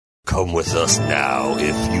Come with us now,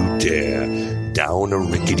 if you dare, down a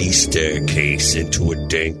rickety staircase into a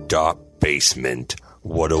dank, dark basement.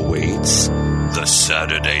 What awaits? The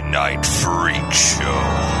Saturday Night Freak Show.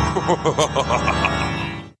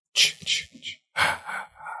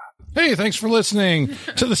 Hey, thanks for listening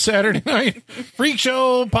to the Saturday Night Freak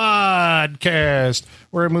Show podcast.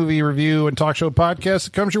 We're a movie review and talk show podcast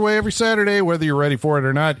that comes your way every Saturday, whether you're ready for it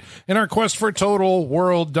or not, in our quest for total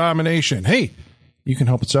world domination. Hey, you can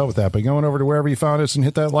help us out with that by going over to wherever you found us and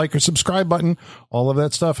hit that like or subscribe button. All of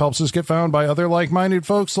that stuff helps us get found by other like-minded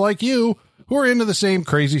folks like you who are into the same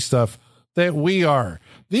crazy stuff that we are.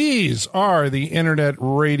 These are the Internet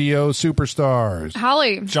Radio Superstars.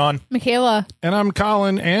 Holly. John. Michaela. And I'm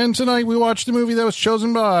Colin, and tonight we watched a movie that was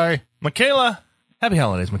chosen by... Michaela. Happy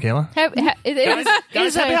holidays, Michaela. Guys,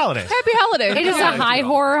 happy holidays. Happy holidays. It is a high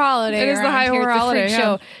horror holiday. It is the high horror holiday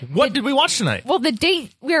show. What did we watch tonight? Well, the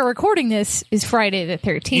date we are recording this is Friday the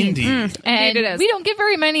 13th. Indeed. And Indeed it is. we don't get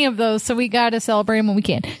very many of those, so we got to celebrate them when we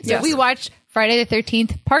can. So Yes. we watched Friday the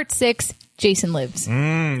 13th, Part 6, Jason Lives. You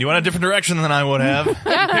went a different direction than I would have.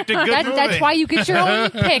 Yeah, You picked a good movie. that's why you get your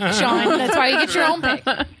own pick, Sean. That's why you get your own pick.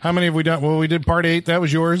 How many have we done? Well, we did part 8. That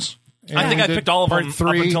was yours. I think I picked all of part them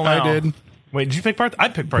 3, up until now. I did. Wait, did you pick part? I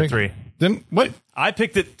picked part 3. Then what? I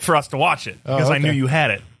picked it for us to watch it because I okay. knew you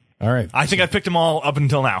had it. All right. I think I picked them all up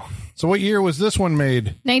until now. So what year was this one made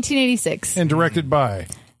 1986. and directed by?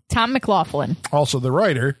 Tom McLaughlin. Also the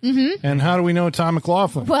writer. Mm-hmm. And how do we know Tom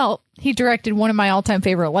McLaughlin? Well, he directed one of my all-time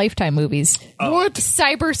favorite Lifetime movies. What?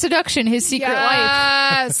 Cyber Seduction, His Secret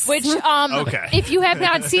Life. Which, Okay. if you have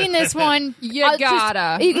not seen this one, You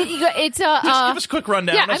gotta. it's a Just give us a quick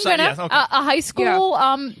rundown. yeah, of I'm some- gonna. yes, okay. A high school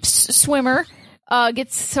swimmer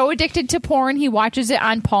gets so addicted to porn he watches it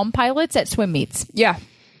on Palm Pilots at swim meets. Yeah.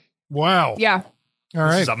 Wow. Yeah. All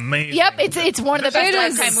This right. is amazing. Yep, it's one of the best It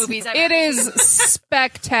is. Lifetime movies ever. It is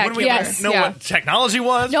spectacular. When we Yes. know what technology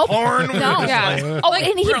was, Nope. porn. we were No. just Yeah. like, Oh, and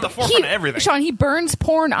we're on the forefront of everything. Sean, he burns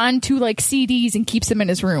porn onto like CDs and keeps them in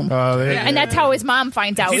his room. And that's how his mom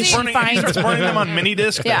finds out. He's She burning, he finds starts burning them on mini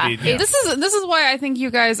disc. Yeah. This is why I think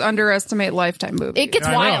you guys underestimate Lifetime movies. it gets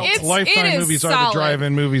I know. wild. It's- Lifetime it is movies are solid. the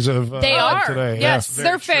drive-in movies of They are. today. Yes, Very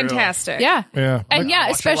they're true. fantastic. Yeah. Yeah. And yeah, watch a lot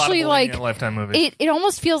of especially Millennium like Lifetime movies. it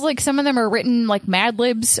almost feels like some of them are written like Mad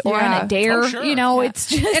Libs or on Yeah. a dare. Oh, sure. You know, it's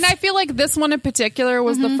just And I feel like this one in particular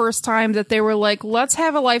was the first time that they were like, let's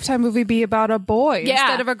have a Lifetime movie be about a boy Yeah.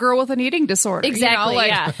 instead of a girl with an eating disorder. You know, exactly.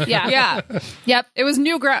 like- Yeah. Yeah. Yep. It was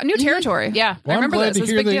new territory. Yeah. Well, I remember I'm glad this. to It was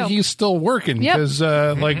a hear big that deal. he's still working Yep. because,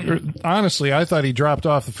 honestly, I thought he dropped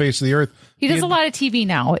off the face of the earth. He does a lot of TV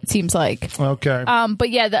now, it seems like. Okay. But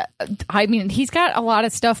yeah, I mean, he's got a lot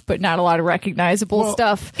of stuff, but not a lot of recognizable Well,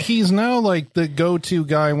 stuff. He's now like the go-to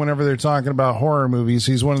guy whenever they're talking about horror movies.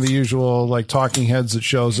 He's one of the usual like talking heads that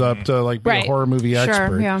shows up to like be Right. a horror movie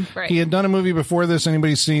expert. yeah. Right. He had done a movie before this.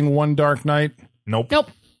 Anybody seen One Dark Night? Nope.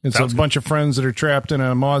 It's Sounds a bunch of friends that are trapped in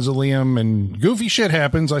a mausoleum and goofy shit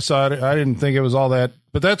happens. I saw it. I didn't think it was all that,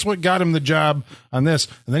 but that's what got him the job on this.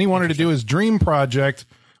 And then he wanted to do his dream project,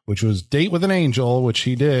 which was Date with an Angel, which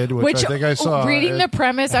he did, which I think I saw. Reading the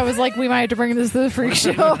premise, I was like, we might have to bring this to the freak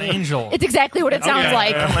show. An angel. It's exactly what it sounds Okay,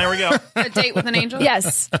 like. there we go. A Date with an Angel?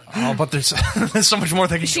 Yes. Oh, but there's so much more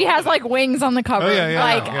thing. She has like wings on the cover. Oh, yeah,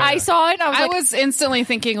 like yeah. I saw it and I was I like, was instantly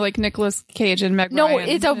thinking like Nicolas Cage and Meg no, Ryan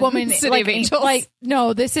it's a in woman. City Like, of Angels. like,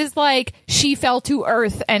 no, this is like she fell to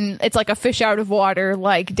earth and it's like a fish out of water,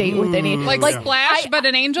 like Date with any. like Splash, but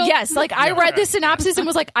an angel? Yes, like I read the synopsis and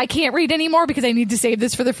was like, I can't read anymore because I need to save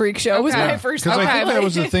this for the freak show. It was Okay. my first Because I thought. think that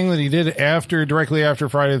was the thing that he did directly after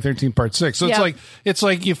Friday the 13th Part 6. So Yeah. it's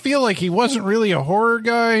like you feel like he wasn't really a horror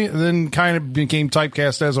guy, then kind of became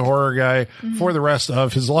typecast as a horror guy for the rest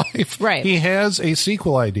of his life. Right. He has a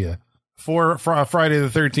sequel idea for a Friday the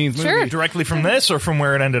 13th movie. Sure. Directly from this or from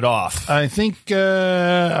where it ended off? I think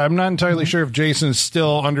I'm not entirely sure if Jason's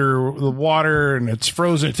still under the water and it's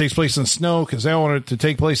frozen. It takes place in the snow because they want it to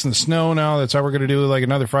take place in the snow now. That's how we're going to do like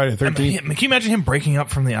another Friday the 13th. Can you imagine him breaking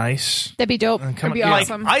up from the ice? That'd be dope. Come be on,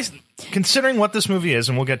 awesome. Considering what this movie is,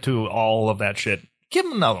 and we'll get to all of that shit, give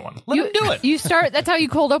him another one. Let him do it. You start. That's how you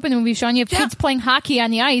cold open the movie, Sean. You have kids playing hockey on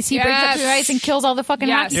the ice. He brings up to the Yes. ice and kills all the fucking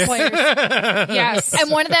Yes. hockey players. Yes. And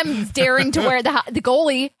one of them daring to wear the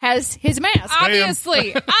goalie has his mask.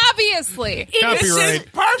 Obviously. Obviously. Copyright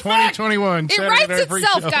 2021. It Saturday writes Night Freak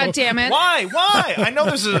itself, Show. goddammit. Why? Why? I know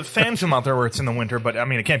there's a fan film out there where it's in the winter, but I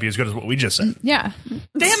mean, it can't be as good as what we just said. Yeah.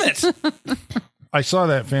 Damn it! I saw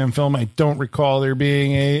that fan film. I don't recall there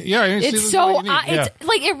being a. Yeah, I didn't see It's this so like, yeah. it's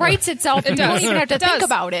like it writes itself. You don't does. even have to It think does.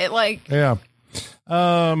 about it. Like Yeah.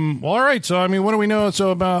 Well, all right. So, I mean, what do we know?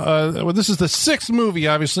 So about, well, this is the 6th movie,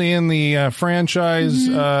 obviously, in the franchise.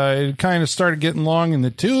 It kind of started getting long in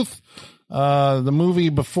the tooth. The movie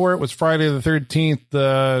before it was Friday the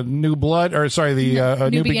 13th, New Blood, or sorry, the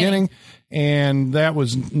New Beginning. And that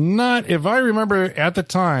was not, if I remember at the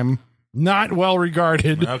time, not well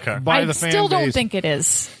regarded by the fan base. I still don't think it is.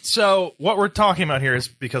 So what we're talking about here is,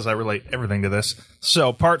 because I relate everything to this.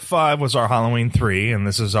 So part 5 was our Halloween 3, and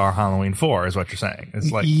this is our Halloween 4, is what you're saying.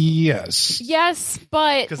 It's like yes,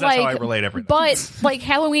 but because that's how I relate everything. But like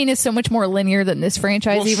Halloween is so much more linear than this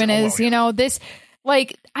franchise is. You know, this.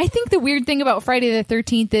 Like, I think the weird thing about Friday the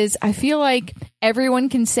 13th is I feel like everyone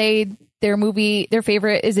can say their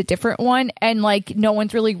favorite is a different one, and like no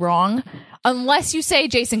one's really wrong. Unless you say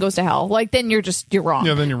Jason Goes to Hell, like then you're wrong.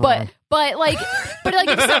 Yeah, then you're wrong. But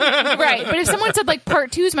if someone said like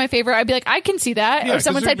part 2 is my favorite, I'd be like, I can see that. Yeah, or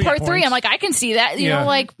someone said part 3, I'm like, I can see that. You know,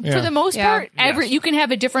 like for the most part, you can have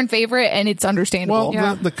a different favorite and it's understandable.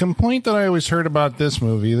 Well, the complaint that I always heard about this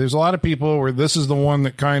movie, there's a lot of people where this is the one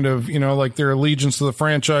that kind of, you know, like their allegiance to the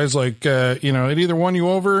franchise, like, you know, it either won you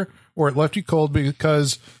over or it left you cold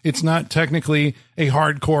because it's not technically a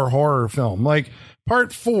hardcore horror film. Like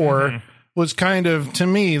part 4 was kind of, to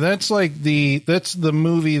me, that's the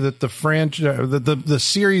movie that the franchise, the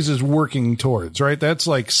series is working towards, right? That's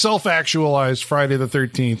like self-actualized Friday the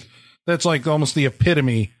 13th. That's like almost the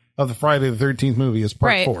epitome of the Friday the 13th movie is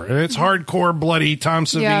part 4. And it's hardcore, bloody, Tom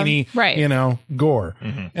Savini, you know, gore.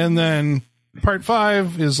 And then part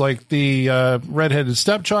 5 is like the redheaded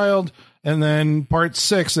stepchild. And then part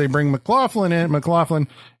 6, they bring McLaughlin,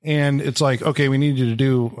 and it's like, okay, we need you to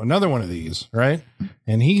do another one of these, right?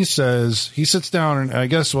 And he sits down, and I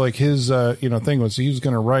guess like his, thing was he was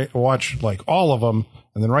going to watch like all of them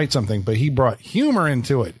and then write something, but he brought humor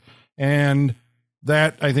into it. And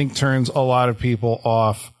that, I think, turns a lot of people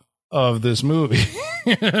off of this movie.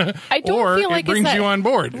 I don't feel like it brings you on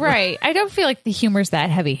board. Right. I don't feel like the humor's that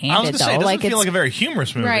heavy-handed, I was going to say, it doesn't feel like a very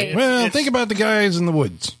humorous movie. Right. Well, think about the guys in the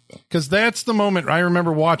woods. Because that's the moment I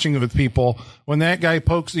remember watching it with people when that guy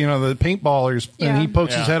pokes, you know, the paintballers, and he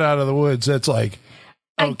pokes his head out of the woods. That's like,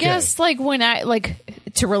 okay. I guess like when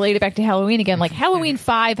to relate it back to Halloween again, like Halloween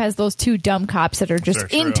 5 has those 2 dumb cops that are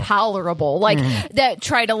just intolerable, like that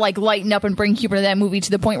try to like lighten up and bring humor to that movie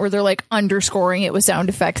to the point where they're like underscoring it with sound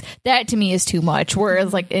effects. That to me is too much.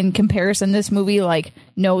 Whereas like in comparison, this movie like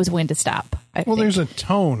knows when to stop. There's a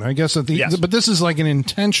tone, I guess, but this is like an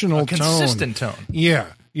intentional consistent tone. Yeah.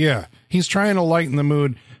 He's trying to lighten the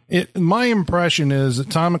mood. My impression is that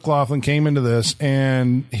Tom McLaughlin came into this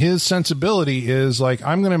and his sensibility is like,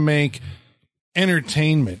 I'm going to make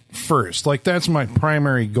entertainment first. Like that's my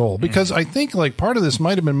primary goal, because I think like part of this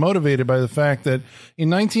might have been motivated by the fact that in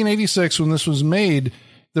 1986, when this was made,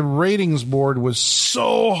 the ratings board was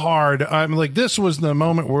so hard. I'm like, this was the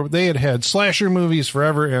moment where they had slasher movies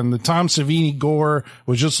forever, and the Tom Savini gore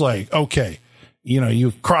was just like, okay, you know,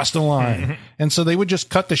 you've crossed the line. And so they would just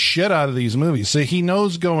cut the shit out of these movies. So he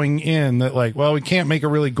knows going in that like, well, we can't make a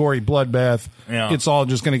really gory bloodbath. Yeah. It's all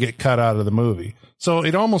just going to get cut out of the movie. So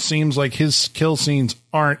it almost seems like his kill scenes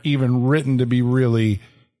aren't even written to be really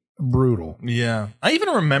brutal. Yeah. I even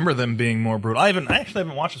remember them being more brutal. I actually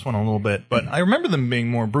haven't watched this one in a little bit, but I remember them being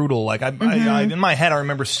more brutal. Like I in my head, I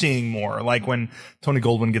remember seeing more, like when Tony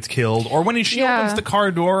Goldwyn gets killed, or when she opens the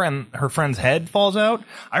car door and her friend's head falls out.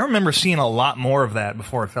 I remember seeing a lot more of that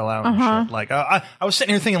before it fell out. And shit. Like I was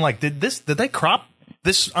sitting here thinking, like, did they crop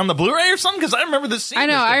this on the Blu-ray or something? Because I remember this scene. I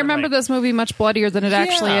know. I remember this movie much bloodier than it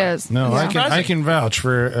actually is. No, I can vouch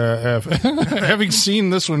for having seen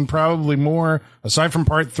this one probably more, aside from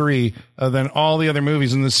part 3, than all the other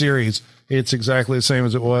movies in the series. It's exactly the same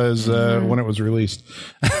as it was when it was released.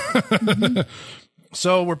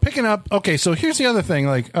 So we're picking up. Okay, so here's the other thing.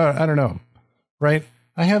 Like, I don't know, right?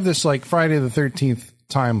 I have this like Friday the 13th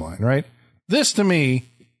timeline, right? This to me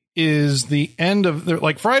is the end of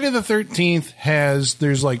like Friday the 13th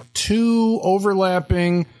there's like 2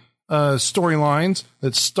 overlapping storylines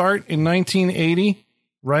that start in 1980,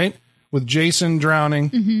 right, with Jason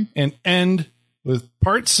drowning, and end with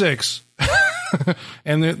part 6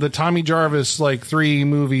 and the Tommy Jarvis like 3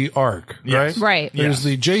 movie arc, right? Right. There's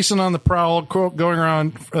the Jason on the prowl going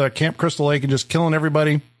around Camp Crystal Lake and just killing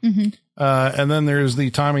everybody. And then there's the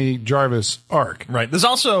Tommy Jarvis arc. Right.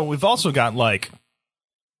 We've also got like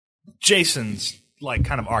Jason's like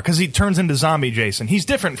kind of arc, because he turns into zombie Jason. He's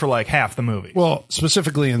different for like half the movie. Well,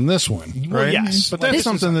 specifically in this one, right? Well, yes, but that's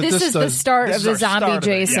something that this is the start of the zombie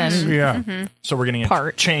Jason. Yeah. So we're getting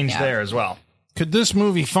a change there as well. Could this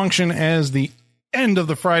movie function as the end of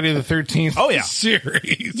the Friday the 13th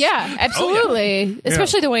series. Yeah, absolutely.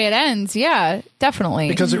 Especially the way it ends. Yeah, definitely.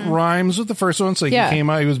 Because it rhymes with the first one. So he came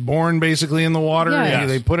out, he was born basically in the water. Yeah.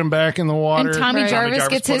 They put him back in the water. And Tommy Jarvis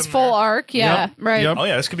gets his full arc. Yeah. Yep. Right. Yep. Oh,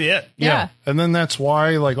 yeah, this could be it. Yeah. And then that's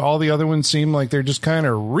why, like, all the other ones seem like they're just kind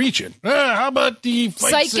of reaching. How about the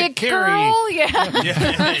Psychic Girl? Yeah.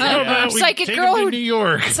 How about we Psychic take Girl him to who New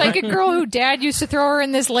York? Psychic Girl who Dad used to throw her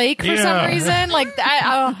in this lake for some reason. Like,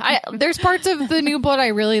 there's parts of the New Blood I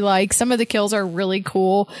really like. Some of the kills are really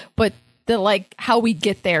cool, but the like how we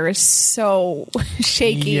get there is so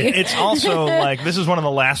shaky. Yeah, it's also like this is one of the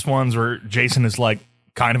last ones where Jason is like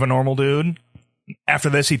kind of a normal dude. After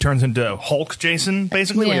this, he turns into Hulk Jason,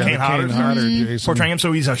 basically, like Kane Hodder Jason. portraying him.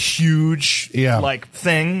 So he's a huge like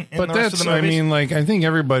thing. In but the rest that's, of the movies. I mean, like I think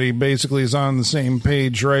everybody basically is on the same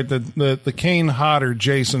page, right? That the Kane Hodder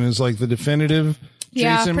Jason is like the definitive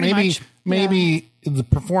Jason. Maybe the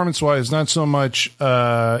performance wise, not so much,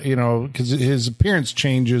 because his appearance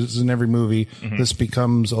changes in every movie. This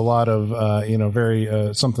becomes a lot of,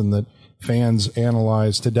 very something that fans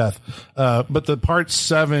analyze to death. But the part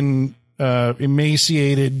 7,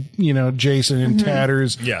 emaciated, Jason in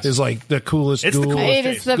tatters is like the coolest. It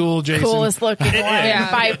is the coolest looking one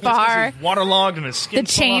by far. He's waterlogged and his skin.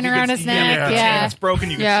 The chain around his neck. Yeah, it's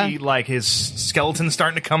broken. You can see like his skeleton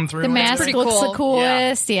starting to come through. The mask looks the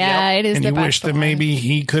coolest. Yeah, it is. And the you wish that maybe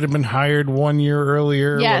he could have been hired 1 year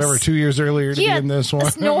earlier, whatever, 2 years earlier to be in this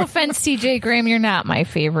one. No offense, CJ Graham, you're not my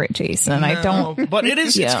favorite Jason. I don't. But it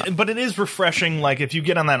is. But it is refreshing. Like if you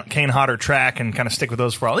get on that Kane Hodder track and kind of stick with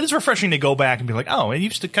those for a while, it is refreshing to go back and be like, oh, it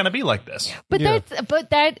used to kind of be like this. But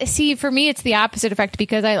see, for me, it's the opposite effect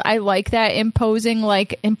because I like that imposing,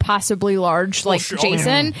 like impossibly large, like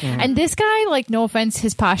Jason. And this guy, like, no offense,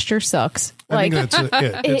 his posture sucks. I think that's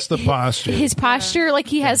it. It's the posture. His posture, like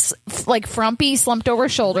he has like frumpy, slumped over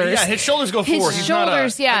shoulders. Yeah, his shoulders go forward. His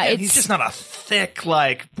shoulders, he's just not a thick,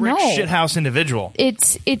 like brick shithouse individual.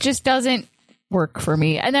 It just doesn't work for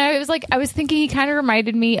me. And I was thinking he kind of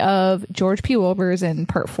reminded me of George P. Wilbers in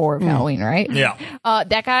Part 4 of Halloween, right? Yeah.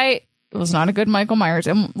 That guy was not a good Michael Myers.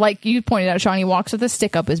 And like you pointed out, Sean, he walks with a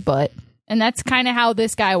stick up his butt. And that's kind of how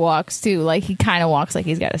this guy walks too. Like he kind of walks like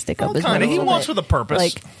he's got a stick up his butt. He walks with a purpose.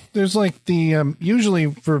 Like there's like the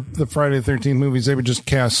usually for the Friday the 13th movies they would just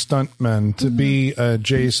cast stuntmen to be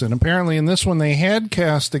Jason. Apparently in this one they had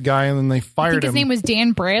cast a guy and then they fired him. His name was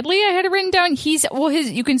Dan Bradley. I had it written down.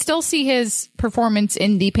 You can still see his performance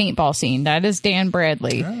in the paintball scene. That is Dan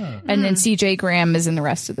Bradley. And then CJ Graham is in the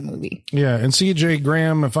rest of the movie. Yeah, and CJ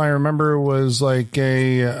Graham, if I remember, was like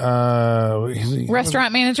a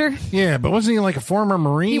restaurant manager. Yeah, but wasn't he like a former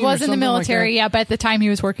Marine? He was in the military, but at the time he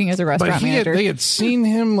was working as a restaurant manager. They had seen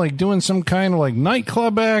him like doing some kind of like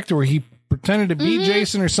nightclub act where he pretended to be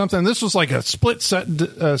Jason or something. This was like a split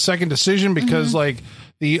second decision because like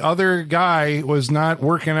the other guy was not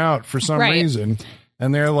working out for some reason.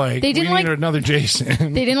 And they're like, we need another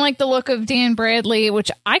Jason. They didn't like the look of Dan Bradley, which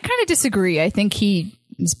I kind of disagree. I think he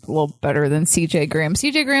is a little better than CJ Graham.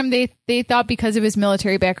 CJ Graham, they thought because of his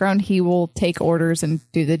military background, he will take orders and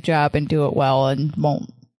do the job and do it well and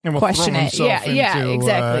won't question it. Yeah,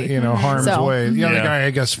 exactly. Harm's way. The other guy, I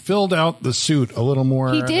guess, filled out the suit a little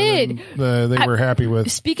more. He did. They were happy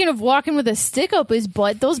with. Speaking of walking with a stick up his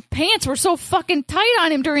butt, those pants were so fucking tight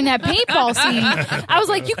on him during that paintball scene. I was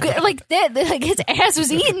like, you could like that. Like his ass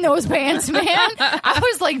was eating those pants, man. I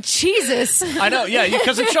was like, Jesus. I know. Yeah,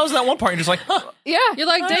 because it shows that one part. You're just like, huh. Yeah, you're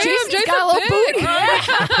like, damn, Jason's got a little booty.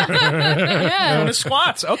 Yeah, doing his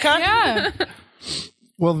squats. Okay. Yeah.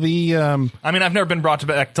 Well, I mean, I've never been brought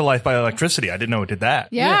back to life by electricity. I didn't know it did that.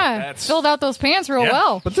 Yeah. Filled out those pants real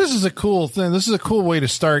well. But this is a cool thing. This is a cool way to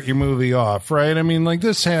start your movie off, right? I mean, like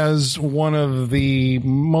this has one of the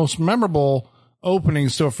most memorable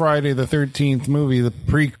openings to a Friday the 13th movie, the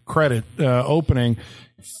pre-credit opening.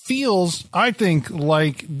 Feels, I think,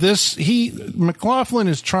 like this. McLaughlin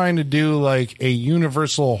is trying to do like a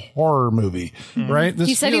universal horror movie, right?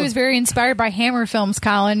 He said he was very inspired by Hammer films,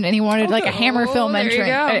 Colin, and he wanted like a Hammer film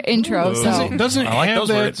intro. So doesn't it have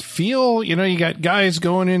that words. Feel? You got guys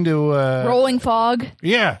going into rolling fog.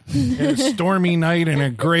 Yeah, a stormy night in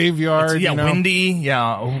a graveyard. Windy.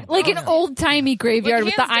 Yeah, like an old timey graveyard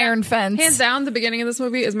with the iron fence. Hands down, the beginning of this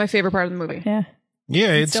movie is my favorite part of the movie.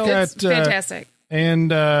 Yeah, it's fantastic.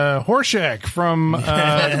 And Horshack from Welcome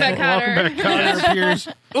Back Kotter appears.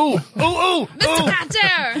 Ooh, Mr.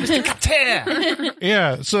 Kotter! Mr. Kotter!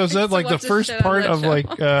 Yeah, so is that like the first part of like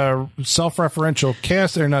self-referential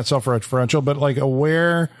cast? Or not self-referential, but like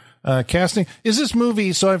aware casting? Is this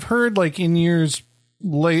movie, so I've heard like in years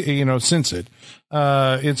late, since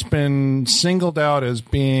it's been singled out as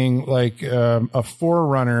being like a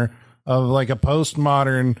forerunner of like a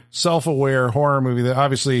postmodern, self-aware horror movie that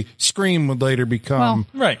obviously Scream would later become.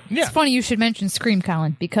 Right. Yeah. It's funny you should mention Scream,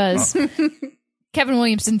 Colin, because Kevin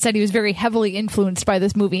Williamson said he was very heavily influenced by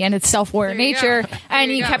this movie and its self-aware nature,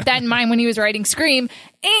 and he kept that in mind when he was writing Scream.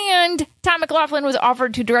 And Tom McLaughlin was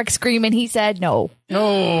offered to direct Scream, and he said no.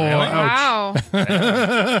 Oh, Wow.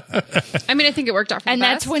 I mean, I think it worked out for And the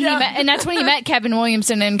that's best. when he met. And that's when he met Kevin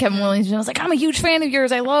Williamson. And Kevin Williamson was like, "I'm a huge fan of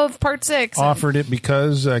yours. I love Part 6." offered it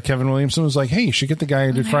because Kevin Williamson was like, "Hey, you should get the guy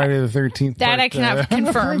who did Friday the 13th." That I cannot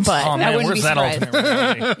confirm, but Oh I man, wouldn't where's be that surprised.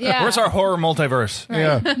 alternate reality? Yeah. Where's our horror multiverse?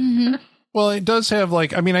 Yeah. Well, it does have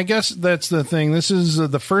like, I mean, I guess that's the thing. This is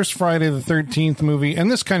the first Friday the 13th movie, and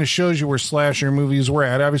this kind of shows you where slasher movies were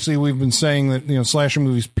at. Obviously, we've been saying that, you know, slasher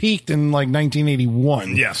movies peaked in like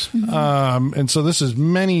 1981. Yes. And so this is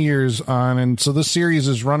many years on, and so this series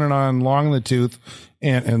is running on long in the tooth.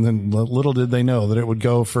 And then little did they know that it would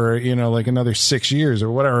go for, you know, like another 6 years or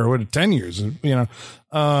whatever, or 10 years, you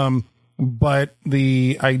know. But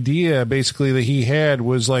the idea basically that he had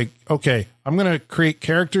was like, okay, I'm going to create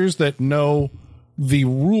characters that know the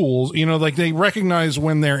rules, you know, like they recognize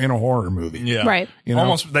when they're in a horror movie. Yeah. Right. You know?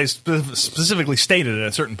 Almost, they specifically stated it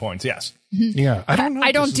at certain points. Yes. Yeah. I don't know.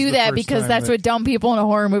 I don't do that because that's what dumb people in a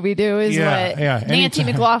horror movie do. Is what Nancy anytime.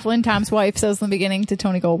 McLaughlin, Tom's wife, says in the beginning to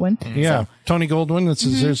Tony Goldwyn. Yeah, Tony Goldwyn. This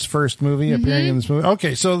is his first movie appearing in this movie.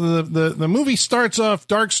 Okay, so the movie starts off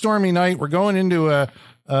dark, stormy night. We're going into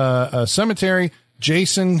a cemetery.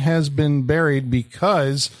 Jason has been buried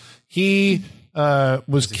because he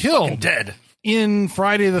was killed Dead. in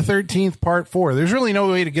Friday the 13th Part 4. There's really no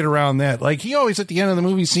way to get around that. Like, he always at the end of the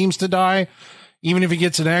movie seems to die, even if he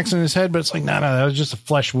gets an axe in his head, but it's like, no, that was just a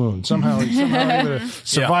flesh wound. Somehow he's able to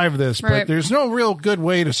survive this. But Right. there's no real good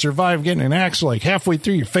way to survive getting an axe like halfway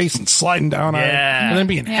through your face and sliding down on it, and then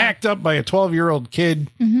being hacked up by a 12-year-old kid.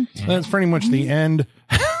 That's pretty much the end.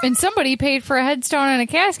 And somebody paid for a headstone and a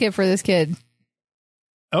casket for this kid.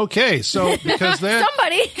 Okay, so because that...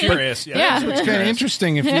 Somebody. Curious. Yeah. It's kind of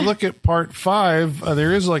interesting. If you look at Part 5,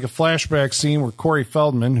 there is like a flashback scene where Corey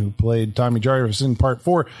Feldman, who played Tommy Jarvis in Part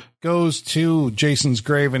 4, goes to Jason's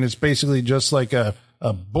grave, and it's basically just like a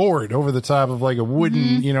board over the top of like a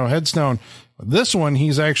wooden, you know, headstone. This one,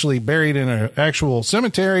 he's actually buried in an actual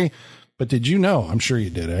cemetery. But did you know? I'm sure you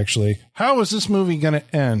did, actually. How was this movie going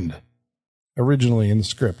to end originally in the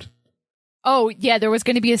script? Oh, yeah, there was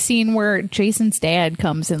going to be a scene where Jason's dad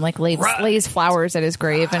comes and like lays flowers at his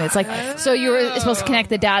grave, and it's like, so you were supposed to connect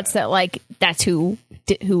the dots that like that's who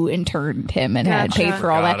interned him and had paid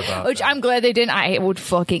for all that, which I'm glad they didn't. I would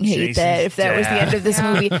fucking hate that if that was the end of this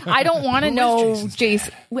movie. I don't want to know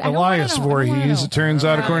Jason. Elias Voorhees, it turns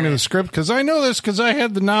out, according to the script, because I know this because I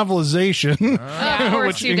had the novelization,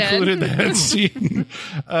 which included that scene.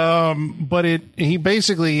 But he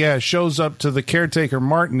basically, shows up to the caretaker.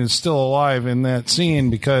 Martin is still alive in that scene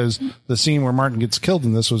because the scene where Martin gets killed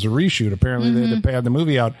in this was a reshoot. Apparently, they had to pad the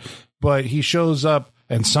movie out. But he shows up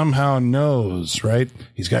and somehow knows, right?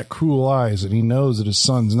 He's got cruel eyes, and he knows that his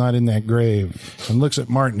son's not in that grave, and looks at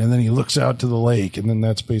Martin, and then he looks out to the lake, and then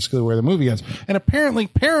that's basically where the movie ends. And apparently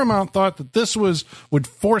Paramount thought that this would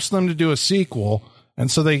force them to do a sequel,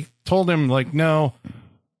 and so they told him, like, no,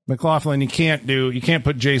 McLaughlin, you can't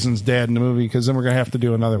put Jason's dad in the movie because then we're going to have to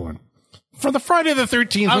do another one. For the Friday the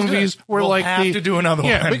 13th movies, we'll have to do another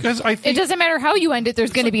yeah, one. because I think It doesn't matter how you end it.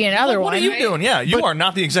 There's going to be another one. What are you doing? Yeah, you are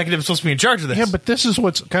not the executive supposed to be in charge of this. yeah, but this is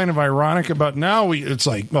what's kind of ironic about now. It's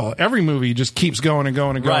like, well, every movie just keeps going and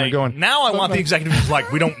going and going and going. Now I want the executive who's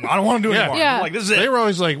like, I don't want to do it anymore. Yeah. Like, this is it. They were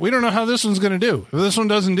always like, we don't know how this one's going to do. If this one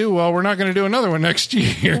doesn't do well, we're not going to do another one next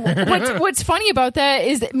year. What's funny about that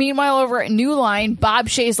is that meanwhile over at New Line, Bob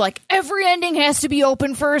Shaye's like, every ending has to be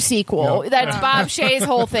open for a sequel. That's Bob Shaye's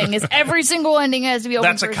whole thing, is every single ending has to be open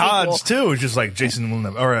That's for a a sequel. CODS too. It's just like Jason will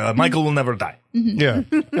never, or Michael will never die. Yeah,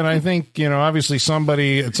 and I think, you know, obviously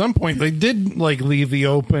somebody at some point they did like leave the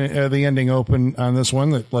ending open on this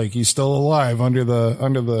one, that like he's still alive under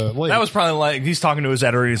the lake. That was probably like he's talking to his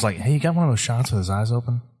editor. He's like, "Hey, you got one of those shots with his eyes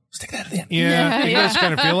open? Stick that at the end." Yeah, it does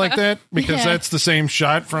kind of feel like that because that's the same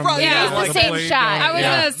shot from Yeah, it's the same blade shot. going- I was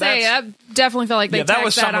yeah. going to say, that definitely felt like they that tacked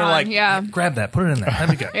was that something on. like, grab that, put it in there.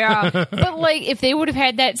 That'd be good. Yeah. But like, if they would have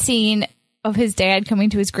had that scene of his dad coming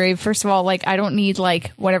to his grave, first of all, like, I don't need like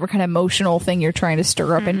whatever kind of emotional thing you're trying to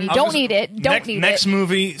stir up in me. Don't need it. Don't need Next it.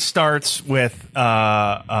 movie starts with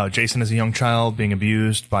Jason as a young child being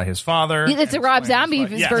abused by his father. It's a Rob Zombie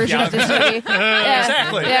version of this movie.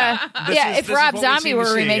 Exactly. Yeah. If Rob Zombie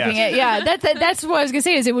were remaking it, that's what I was gonna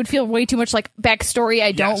say. Is it would feel way too much like backstory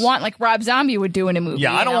I don't want, like Rob Zombie would do in a movie.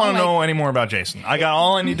 Yeah, I don't want to like, know any more about Jason. I got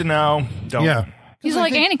all I need to know. Don't. Yeah. He's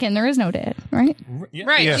like Anakin. There is no dad, right?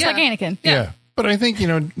 Right. Yeah. Just like Anakin. Yeah. But I think,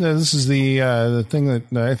 this is the thing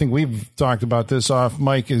that I think we've talked about this off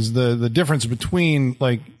mic is the difference between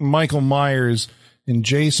like Michael Myers and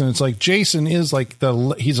Jason. It's like Jason is like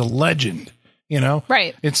he's a legend,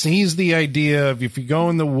 Right. He's the idea of if you go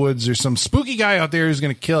in the woods, there's some spooky guy out there who's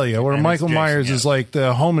going to kill you. Where Michael Myers is like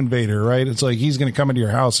the home invader, right? It's like he's going to come into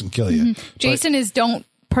your house and kill you. Jason is don't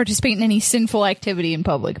participate in any sinful activity in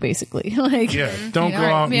public, basically. Like, don't go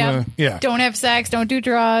out. Don't have sex. Don't do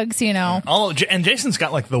drugs. And Jason's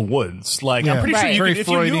got like the woods. Like I'm pretty sure if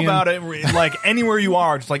you knew about it, like anywhere you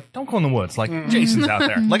are, just like don't go in the woods. Like Jason's out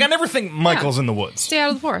there. Like I never think Michael's in the woods. Stay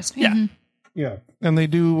out of the forest. Yeah. Yeah, and they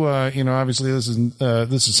do. Obviously, this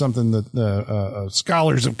is something that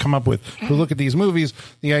scholars have come up with who look at these movies.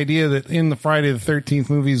 The idea that in the Friday the 13th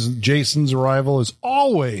movies, Jason's arrival is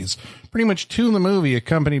always pretty much to the movie,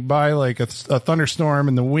 accompanied by like a thunderstorm,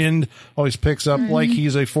 and the wind always picks up like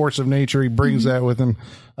he's a force of nature. He brings that with him.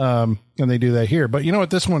 And they do that here. But you know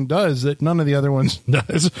what this one does that none of the other ones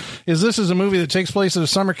does is this is a movie that takes place at a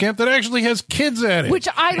summer camp that actually has kids at it. Which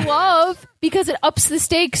I love because it ups the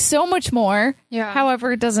stakes so much more. Yeah.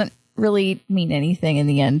 However, it doesn't really mean anything in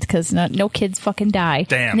the end because no kids fucking die.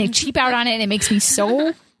 Damn. And they cheap out on it and it makes me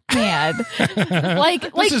so mad.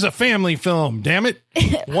 This is a family film, damn it.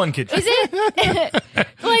 One kid. Is it?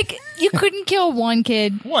 Like, you couldn't kill one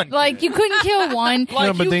kid. Like, you couldn't kill one.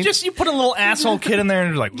 Like, you put a little asshole kid in there and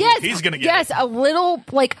you're like, he's going to get it. Yes, a little,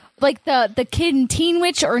 like the kid in Teen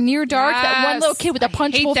Witch or Near Dark, that one little kid with a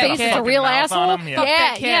punchable face is a real asshole.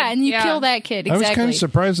 Yeah, and you kill that kid. Exactly. I was kind of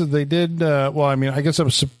surprised that they did, I guess I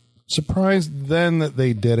was surprised then that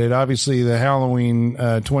they did it. Obviously, the Halloween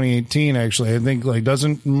 2018, actually, I think, like,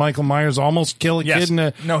 doesn't Michael Myers almost kill a kid in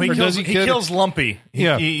a... No, he kills Lumpy.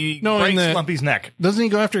 He breaks Lumpy's neck. Doesn't he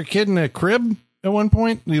go after a kid in a crib at one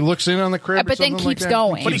point? He looks in on the crib but then keeps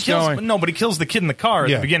going. But he kills the kid in the car at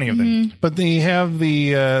the beginning of it. But they have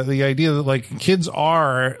the idea that, like, kids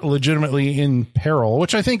are legitimately in peril,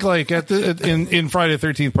 which I think, like, in Friday the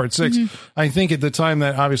 13th Part 6, I think at the time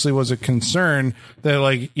that obviously was a concern that,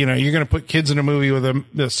 like, you're going to put kids in a movie with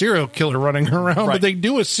a serial killer running around, but they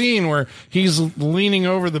do a scene where he's leaning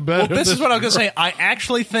over the bed. Well, this is what I was going to say. I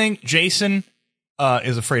actually think Jason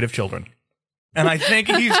is afraid of children. And I think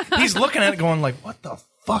he's looking at it going like, what the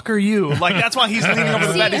fuck are you? Like, that's why he's leaning over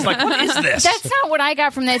the bed. He's like, what is this? That's not what I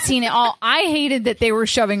got from that scene at all. I hated that they were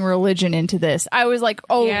shoving religion into this. I was like,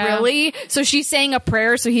 really? So she's saying a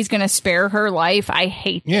prayer so he's going to spare her life? I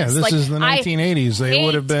hate this. Yeah, this is the 1980s. They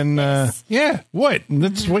would have been, what?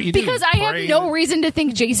 That's what you do. Because I have no reason to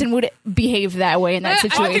think Jason would behave that way in that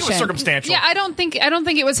situation. I think it was circumstantial. Yeah, I don't think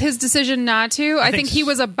it was his decision not to. I think he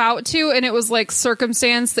was about to, and it was like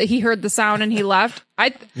circumstance that he heard the sound and he left. I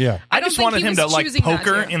just wanted him to like poke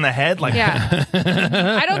her in the head. Like,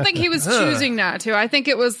 I don't think he was choosing not to. I think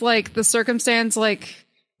it was like the circumstance, like,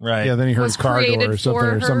 right. Yeah, then he heard a car door or something,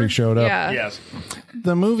 or somebody showed up. Yeah. Yes.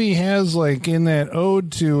 The movie has, like, in that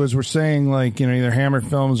ode to, as we're saying, like, either Hammer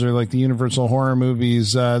films or like the Universal horror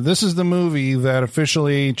movies, this is the movie that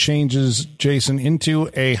officially changes Jason into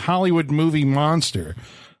a Hollywood movie monster.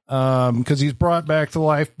 Because he's brought back to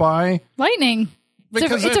life by lightning.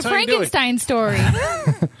 It's a Frankenstein story.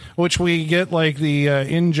 Which we get, like, the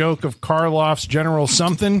in-joke of Karloff's General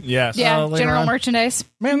Something. Yes. Yeah, general merchandise.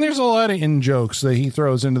 Man, there's a lot of in-jokes that he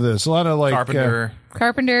throws into this. A lot of, like...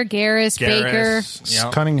 Carpenter, Garris, Baker.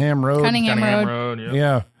 Yep. Cunningham Road. Cunningham Road. Yep.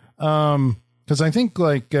 Yeah. Because I think,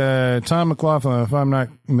 like, Tom McLaughlin, if I'm not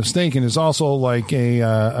mistaken, is also, like,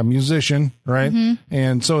 a musician, right?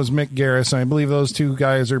 And so is Mick Garris. And I believe those two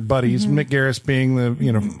guys are buddies. Mick Garris being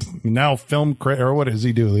the, now film or what does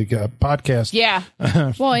he do? Like a podcast. Yeah.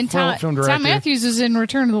 Well, and Tom Matthews is in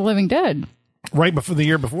Return of the Living Dead. Right before the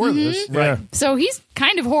year before this. Right. So he's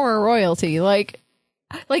kind of horror royalty. Like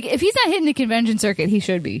if he's not hitting the convention circuit, he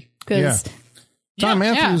should be. Because... Yeah. Tom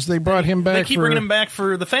Matthews, they brought him back. They keep bringing him back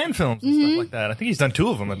for the fan films and stuff like that. I think he's done 2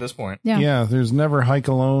 of them at this point. Yeah. There's Never Hike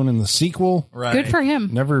Alone in the sequel. Right. Good for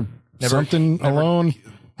him. Never Alone.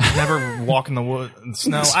 Never Walk in the Woods and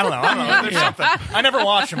Snow. I don't know. There's something. I never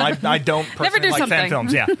watch him. I don't personally like fan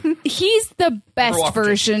films. Yeah. He's the best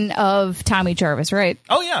version of Tommy Jarvis, right?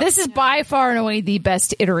 Oh, yeah. This is by far and away the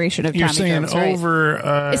best iteration of You're Tommy saying Jarvis, right?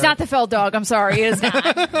 over... it's not the Fell Dog. I'm sorry. It is not.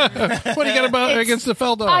 What do you got about against the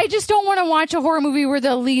Fell Dog? I just don't want to watch a horror movie where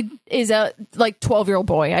the lead is a 12-year-old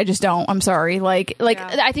boy. I just don't. I'm sorry.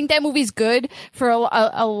 I think that movie's good for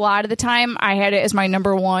a lot of the time. I had it as my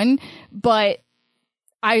number 1, but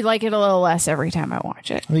I like it a little less every time I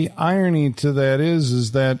watch it. The irony to that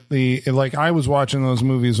is that I was watching those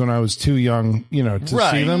movies when I was too young,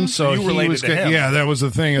 to see them. So you related to him. Yeah, that was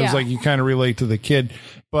the thing. It was like you kind of relate to the kid.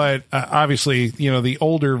 But obviously, the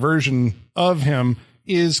older version of him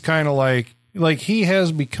is kind of like he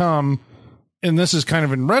has become, and this is kind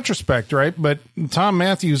of in retrospect, right? But Tom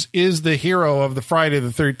Matthews is the hero of the Friday the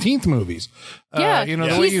 13th movies. Yeah.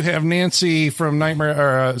 The way you have Nancy from from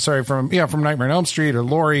Nightmare on Elm Street, or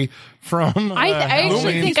Laurie from I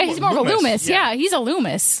actually think he's more of a Loomis. Yeah. He's a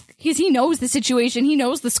Loomis. He knows the situation. He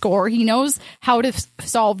knows the score. He knows how to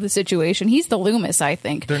solve the situation. He's the Loomis, I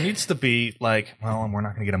think. There needs to be we're not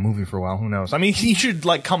going to get a movie for a while. Who knows? I mean, he should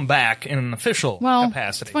come back in an official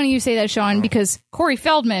capacity. It's funny you say that, Sean, because Corey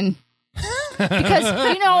Feldman. Because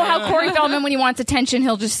you know how Corey Feldman, when he wants attention,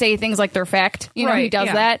 he'll just say things like they're fact. He does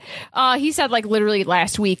that. He said literally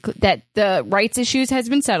last week that the rights issues has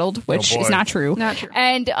been settled, which is not true. Not true.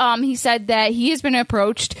 And he said that he has been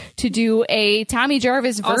approached to do a Tommy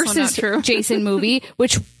Jarvis versus Jason movie.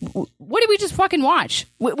 Which what did we just fucking watch?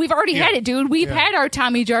 We've already had it, dude. We've had our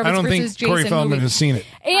Tommy Jarvis versus Jason movie. Corey Feldman has seen it.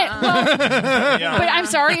 And, but I'm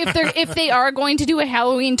sorry, if they are going to do a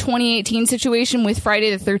Halloween 2018 situation with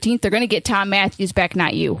Friday the 13th, they're going to get Tom Matthews back,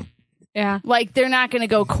 not you. Yeah. They're not going to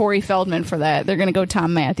go Corey Feldman for that. They're going to go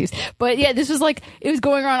Tom Matthews. But yeah, this was it was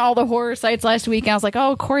going around all the horror sites last week, and I was like,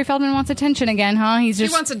 oh, Corey Feldman wants attention again, huh? He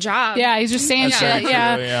wants a job. Yeah, he's just saying shit.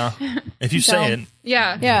 Yeah. If you say it.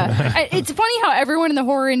 Yeah. Yeah. It's funny how everyone in the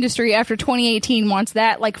horror industry after 2018 wants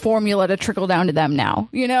that formula to trickle down to them now.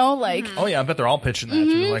 Oh yeah, I bet they're all pitching that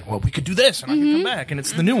too. Well, we could do this and I could come back, and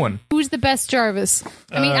it's the new one. Who's the best Jarvis?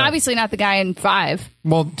 I mean, obviously not the guy in 5.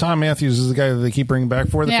 Well, Tom Matthews is the guy that they keep bringing back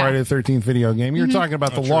for the Friday the 13th video game. You're talking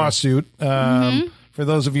about the lawsuit. For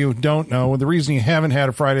those of you who don't know, the reason you haven't had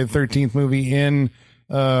a Friday the 13th movie in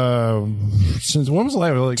since when was the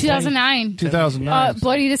last? 2009. 2009.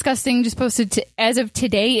 Bloody Disgusting just posted as of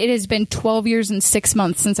today. It has been 12 years and 6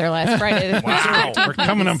 months since our last Friday. Wow, we're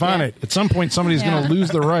coming up on it. At some point, somebody's going to lose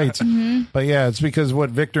the rights. But yeah, it's because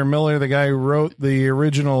Victor Miller, the guy who wrote the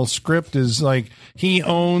original script, is he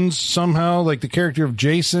owns somehow the character of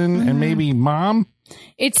Jason and maybe Mom.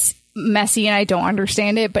 It's messy and I don't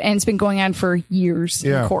understand it, and it's been going on for years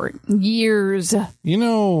in court. Years.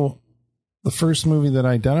 The first movie that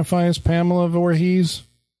identifies Pamela Voorhees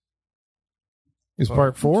is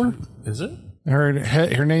Part 4. Is it?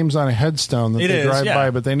 Her name's on a headstone that they drive by,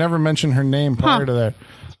 but they never mention her name prior to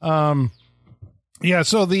that.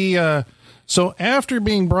 So after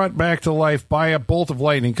being brought back to life by a bolt of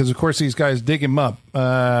lightning, because of course these guys dig him up,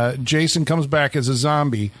 Jason comes back as a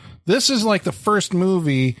zombie. This is the first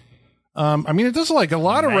movie. It does a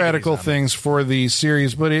lot of radical things for the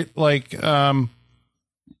series, but it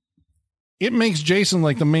makes Jason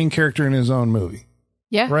the main character in his own movie.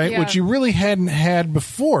 Yeah. Right? Yeah. Which you really hadn't had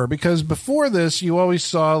before, because before this, you always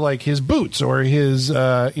saw his boots or his,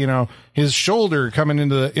 his shoulder coming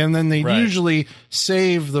into and then they usually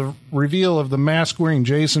save the reveal of the mask wearing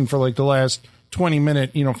Jason for the last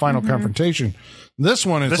 20-minute, final confrontation. This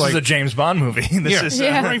one is this is a James Bond movie. This is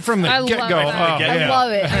right from the get-go. I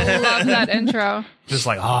love it. I love that intro. Just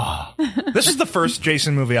this is the first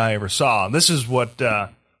Jason movie I ever saw. This is what,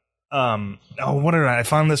 what did I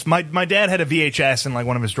find this? My dad had a VHS in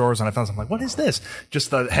one of his drawers, and I found something what is this?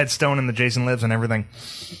 Just the headstone and the Jason Lives and everything.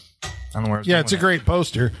 I don't know where it's a great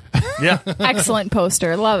poster. Yeah. Excellent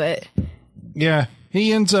poster. Love it. Yeah.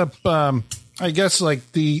 He ends up, I guess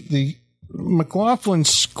the McLaughlin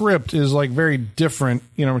script is very different.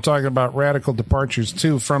 We're talking about radical departures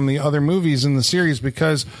too from the other movies in the series,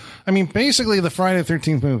 because basically the Friday the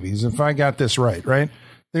 13th movies, if I got this right?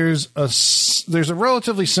 There's a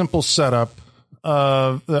relatively simple setup.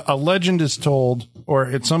 A legend is told, or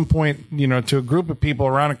at some point, to a group of people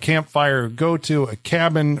around a campfire, go to a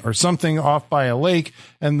cabin or something off by a lake,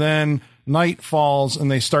 and then night falls and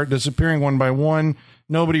they start disappearing one by one.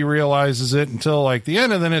 Nobody realizes it until the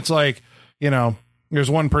end, and then it's there's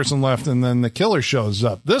one person left, and then the killer shows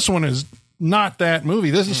up. This one is not that movie.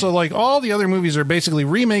 This is so all the other movies are basically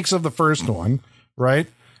remakes of the first one, right?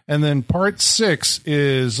 And then part 6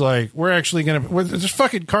 is we're actually there's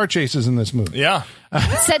fucking car chases in this movie. Yeah.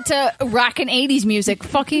 Set to rockin' 80s music.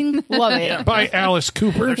 Fucking love it. By Alice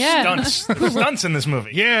Cooper. There's stunts in this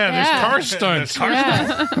movie. Yeah, there's car stunts.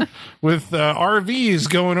 With RVs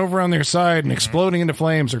going over on their side and exploding into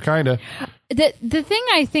flames, or kind of. The thing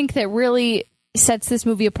I think that really sets this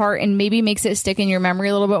movie apart and maybe makes it stick in your memory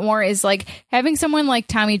a little bit more is having someone like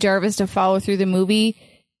Tommy Jarvis to follow through the movie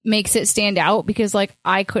makes it stand out, because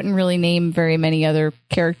I couldn't really name very many other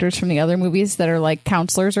characters from the other movies that are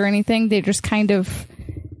counselors or anything. They just kind of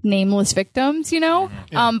nameless victims, but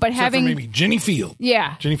Except having for maybe Ginny Field.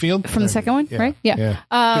 Yeah. Ginny Field? From the second one, right? Yeah.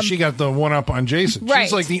 'Cause she got the one up on Jason. Right.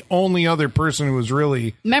 She's like the only other person who was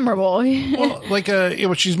really memorable.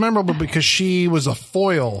 she's memorable because she was a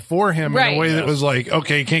foil for him in a way that was like,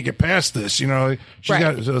 okay, you can't get past this. She's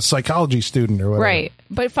got a psychology student or whatever. Right.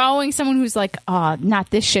 But following someone who's like, not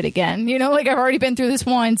this shit again, I've already been through this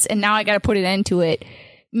once and now I got to put an end to it,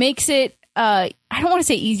 makes it, I don't want to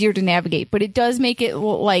say easier to navigate, but it does make it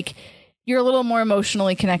like you're a little more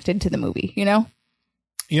emotionally connected to the movie,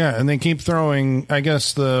 Yeah, and they keep throwing, I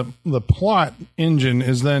guess the plot engine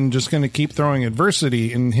is then just going to keep throwing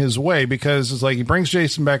adversity in his way because it's like he brings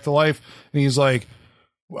Jason back to life and he's like,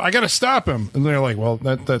 I got to stop him. And they're like, well,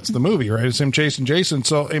 that's the movie, right? It's him chasing Jason.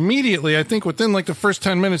 So immediately, I think within like the first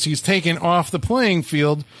 10 minutes, he's taken off the playing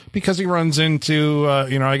field because he runs into,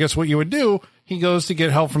 I guess what you would do. He goes to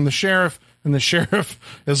get help from the sheriff, and the sheriff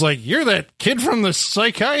is like, "You're that kid from the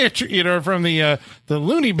psychiatry, from the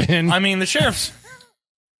loony bin." I mean, the sheriff's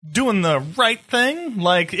doing the right thing.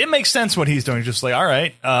 Like, it makes sense what he's doing. He's just like, all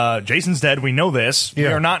right, Jason's dead. We know this. Yeah.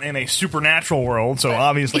 We are not in a supernatural world, so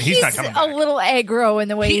obviously he's not coming back. a little aggro in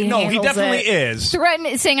the way he handles he definitely it. is.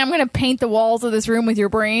 Saying, I'm going to paint the walls of this room with your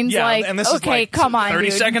brains. Yeah, like, and this okay, is like come on, 30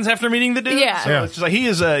 dude. seconds after meeting the dude. Yeah. So it's just like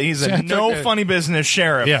he's a no funny business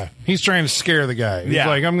sheriff. Yeah, he's trying to scare the guy. He's Yeah.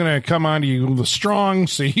 like, I'm going to come on to you strong,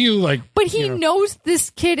 so you like. But he knows this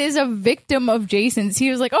kid is a victim of Jason's. He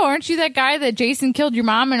was like, "Oh, aren't you that guy that Jason killed your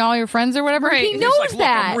mom and all your friends or whatever?" Right. He He's knows Like, look,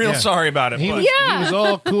 that. I'm real sorry about it. He but was, he was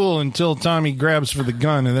all cool until Tommy grabs for the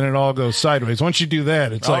gun, and then it all goes sideways. Once you do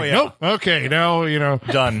that, it's like, yeah. nope, okay, now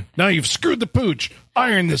Done. Now you've screwed the pooch.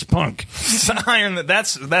 Iron this punk. Iron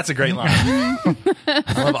that's a great line.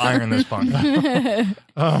 I love iron this punk.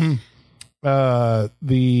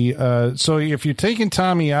 So if you're taking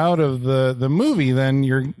Tommy out of the movie, then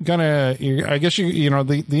I guess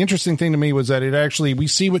the interesting thing to me was that we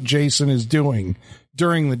see what Jason is doing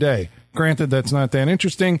during the day. Granted, that's not that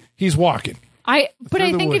interesting. He's walking. I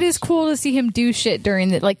think it is cool to see him do shit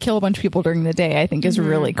during kill a bunch of people during the day. I think is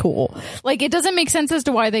really cool. Like, it doesn't make sense as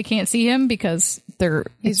to why they can't see him because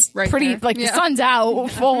he's right pretty there. the sun's out,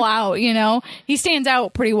 full out. He stands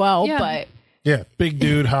out pretty well, but. Yeah, big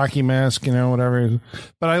dude, hockey mask, whatever.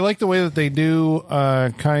 But I like the way that they do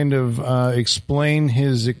explain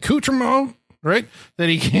his accoutrement, right? That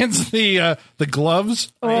he gets the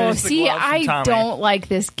gloves. Oh, the see, gloves from I Tommy. don't like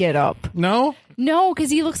this get up. No? No, because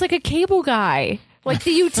he looks like a cable guy. Like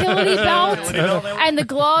the utility belt and the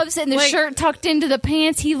gloves and the shirt tucked into the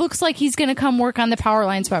pants. He looks like he's going to come work on the power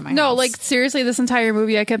lines by my house. Seriously, this entire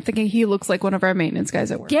movie, I kept thinking he looks like one of our maintenance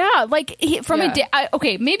guys at work. Yeah,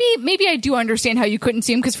 okay, maybe I do understand how you couldn't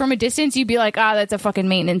see him because from a distance you'd be like, that's a fucking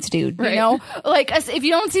maintenance dude, Right. If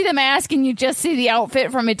you don't see the mask and you just see the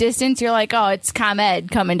outfit from a distance, you're like, oh, it's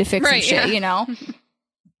ComEd coming to fix some shit,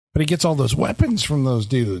 But he gets all those weapons from those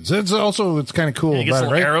dudes. It's kind of cool He gets about it,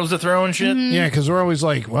 little right? arrows to throw and shit. Mm-hmm. Yeah, because we're always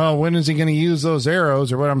like, well, when is he going to use those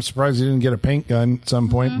arrows or what? I'm surprised he didn't get a paint gun at some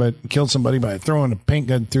point, but killed somebody by throwing a paint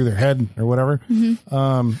gun through their head or whatever.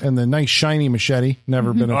 And the nice shiny machete.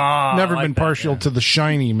 Never been partial to the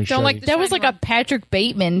shiny machete. Don't like the that was like a Patrick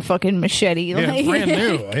Bateman fucking machete. yeah, brand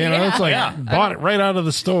new. It's like bought it right out of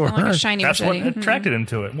the store. Like a shiny That's machete. what attracted him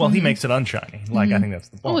to it. Well, he makes it unshiny. I think that's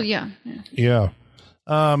the point. Oh, yeah. Yeah.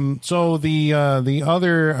 So the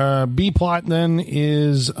other B plot then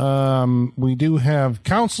is we do have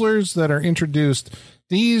counselors that are introduced.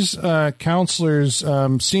 These counselors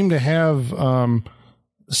seem to have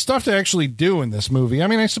stuff to actually do in this movie. I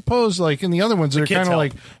mean, I suppose in the other ones they're kind of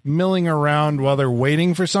like milling around while they're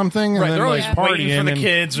waiting for something, and Right, then they're always waiting partying for the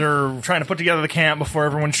kids or trying to put together the camp before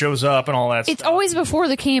everyone shows up and all that It's stuff. always before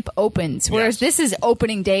the camp opens, whereas this is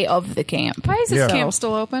opening day of the camp. Why is this Yeah. camp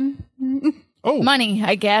still open? Money,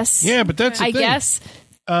 I guess. Yeah, but that's the I thing. guess.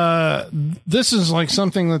 This is like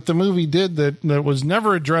something that the movie did that was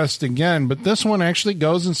never addressed again, but this one actually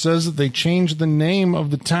goes and says that they changed the name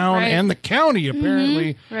of the town Right. and the county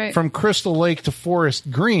apparently Right. from Crystal Lake to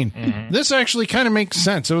Forest Green. This actually kind of makes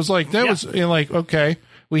sense. It was like that was okay,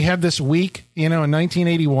 we had this week, in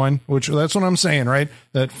 1981, which that's what I'm saying, right?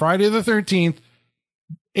 That Friday the 13th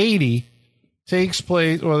 80 takes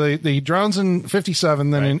place, well, he drowns in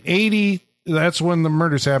 57, then in 80 that's when the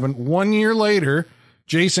murders happened. 1 year later,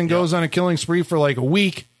 Jason goes on a killing spree for like a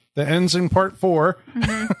week that ends in part 4.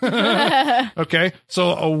 Okay.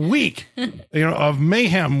 So a week, of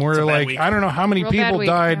mayhem where week. I don't know how many Real bad people week,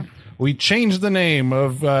 died. yeah. We changed the name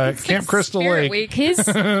of Camp Crystal Spirit Lake. Week. His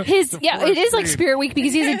it is like Spirit Week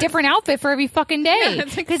because he has a different outfit for every fucking day.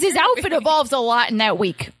 it's like Because his outfit evolves a lot in that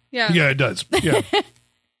week. Yeah. Yeah, it does. Yeah.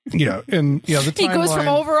 Yeah, and the He goes from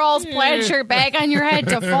timeline- overalls, plaid shirt, bag on your head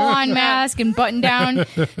to full on mask and button down.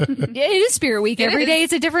 It is Spirit Week. Every day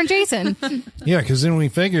it's a different Jason. Yeah, because then we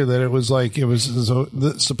figure that it was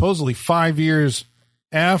supposedly 5 years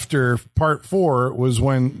after Part 4 was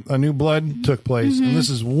when A New Blood took place, and this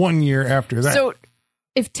is 1 year after that. So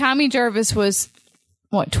if Tommy Jarvis was,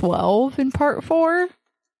 12 in Part 4?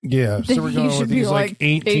 Yeah, so we're going with he's like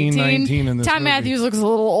 18, 19 in this Tom movie. Matthews looks a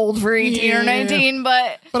little old for 18 or 19,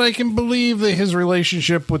 but I can believe that his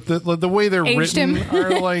relationship with the way they're Aged written him.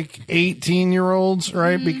 are like 18-year-olds,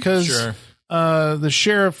 right? Because Sure. the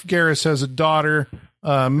Sheriff Garris has a daughter,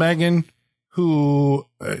 Megan, who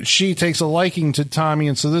she takes a liking to Tommy,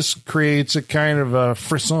 and so this creates a kind of a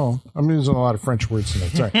frisson. I'm using a lot of French words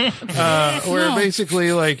tonight. Sorry, where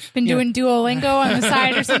basically like been doing Duolingo on the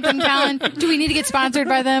side or something, Colin. Do we need to get sponsored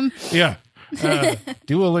by them? yeah,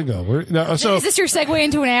 Duolingo. So Is this your segue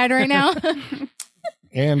into an ad right now?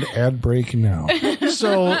 and ad break now.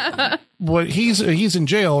 So what he's in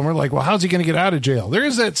jail, and we're like, well, how's he going to get out of jail? There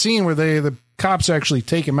is that scene where the cops actually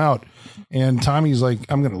take him out, and Tommy's like,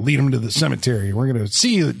 I'm going to lead him to the cemetery, and we're going to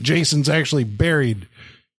see that Jason's actually buried.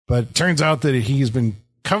 But it turns out that he's been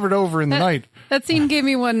covered over in the night. That scene gave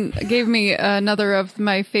me another of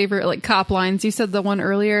my favorite like cop lines. You said the one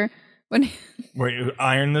earlier when Where you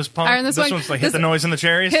iron this pump? Iron this one. one's like hit the noise in the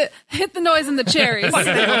cherries. hit the noise in the cherries.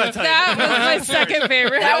 That was my second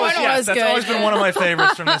favorite. That one was that's good. always been one of my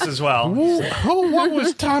favorites from this as well. What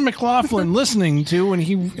was Tom McLaughlin listening to when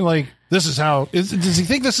he like? This is how does he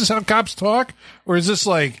think this is how cops talk, or is this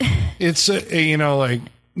like it's like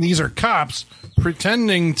these are cops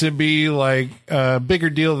pretending to be like a bigger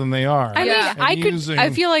deal than they are? I mean, And I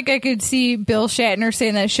feel like I could see Bill Shatner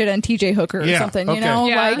saying that shit on TJ Hooker or Yeah, something, okay. you know?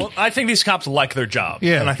 Yeah. Like, Well, I think these cops like their job.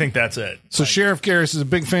 Yeah. And I think that's it. So Sheriff Garris is a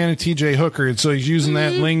big fan of TJ Hooker, and so he's using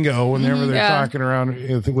that lingo whenever they're Yeah. talking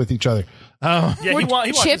around with each other. Yeah, he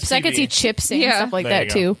watches Chips, I could TV. see Chips saying Yeah. stuff like There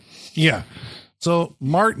that you too. Yeah. So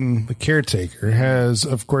Martin, the caretaker, has,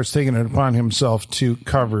 of course, taken it upon himself to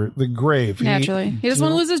cover the grave. Naturally, he doesn't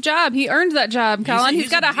want to lose his job. He earned that job, Colin. He's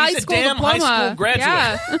got a high school damn diploma. high school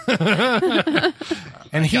graduate. Yeah,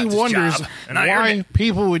 And he got this wonders job, and I earned why it.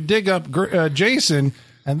 people would dig up Jason,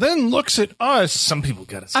 and then looks at us. Some people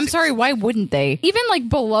got to I'm sorry, why wouldn't they? Even like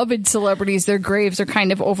beloved celebrities, their graves are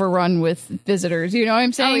kind of overrun with visitors. You know what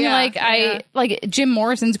I'm saying? yeah. Like Jim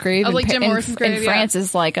Morrison's grave. like Jim Morrison's grave, in yeah. France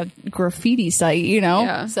is like a graffiti site. You know,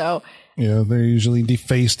 Yeah. so Yeah, they're usually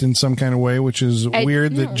defaced in some kind of way, which is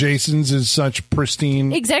weird that Jason's is such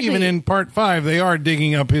pristine. Exactly. Even in part 5, they are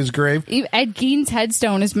digging up his grave. Ed Gein's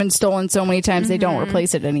headstone has been stolen so many times they don't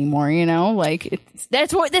replace it anymore. You know, like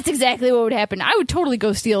that's exactly what would happen. I would totally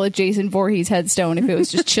go steal a Jason Voorhees headstone if it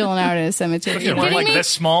was just chilling out in a cemetery. Are you One kidding like me? this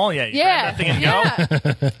small? Yeah. You Yeah, grab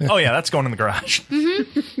that thing and go. Oh, yeah, that's going in the garage.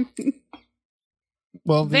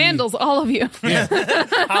 Well, vandals, all of you.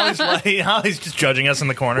 Holly's just judging us in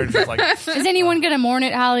the corner. Just like, Is anyone gonna mourn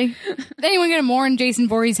it, Holly? Is anyone gonna mourn Jason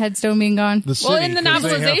Voorhees' headstone being gone? the city, Well, in the 'cause they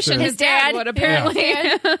have novelization, to- his dad would apparently.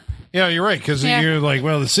 Yeah, you're right, because Yeah. you're like,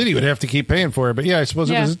 well, the city would have to keep paying for it. But yeah, I suppose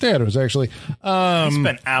it Yeah. was his dad. It was actually... he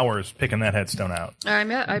spent hours picking that headstone out. I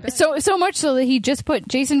bet. So much so that he just put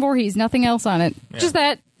Jason Voorhees, nothing else on it. Just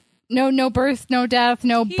that. No birth, no death,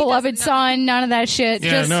 no beloved does not- son, none of that shit.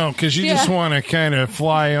 Yeah, just, no, because you just want to kind of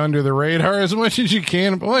fly under the radar as much as you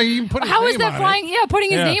can. Well, you can put his How is name that on flying? it. Yeah,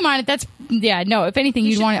 putting his Yeah. name on it. That's no. If anything,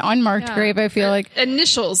 you'd want an unmarked grave. I feel like.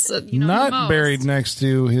 Initials. Not most. buried next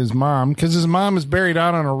to his mom, because his mom is buried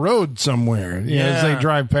out on a road somewhere. As they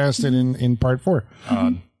drive past it in part 4.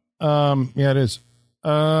 Yeah, it is. That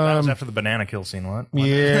was after the banana kill scene. What?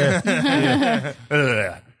 Yeah.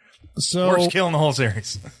 Ugh. So Worst kill in the whole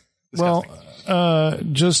series. well,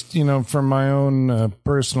 just from my own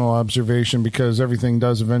personal observation, because everything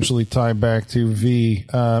does eventually tie back to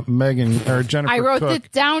Megan or Jennifer. I wrote Cook.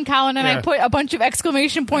 it down, Colin, and Yeah. I put a bunch of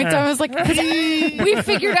exclamation points. I was like, we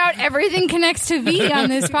figured out everything connects to V on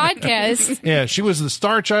this podcast. Yeah, she was the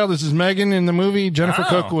star child. This is Megan in the movie. Jennifer Oh.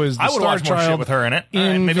 Cook was the I would star watch more shit child with her in it. All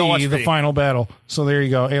right, in maybe I'll watch the V. final battle. So there you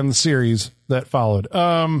go, and the series that followed,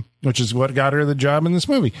 which is what got her the job in this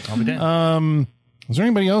movie. I'll be damned. Was there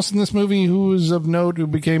anybody else in this movie who was of note who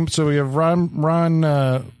became? So we have Ron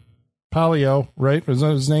Palio, right? Was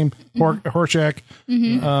that his name? Horshack.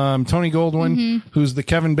 Tony Goldwyn, who's the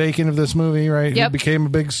Kevin Bacon of this movie, right? Yep. Who became a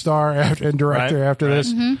big star and director after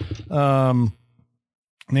this.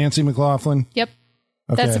 Nancy McLaughlin. Yep.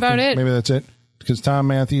 Okay, That's I about think it. Maybe that's it. because Tom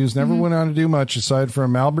Matthews never went on to do much aside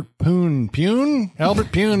from Albert Pune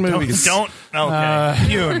movies.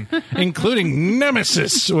 Pune. Including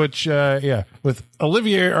Nemesis, which, with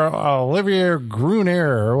Olivier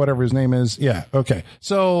Gruner or whatever his name is. Yeah, okay.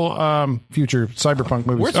 So, future cyberpunk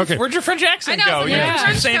movies. Where'd your French accent I know, go? yeah.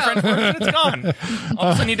 You're saying French words and it's gone. All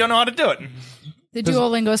of a sudden you don't know how to do it. The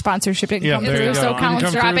Duolingo sponsorship didn't come there through, you go. so Didn't Colin's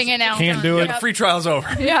come dropping through. it now. Can't do it. The free trial's over.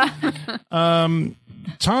 Yeah.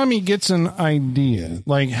 Tommy gets an idea.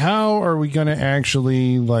 Like, how are we going to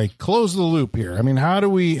actually like close the loop here? I mean, how do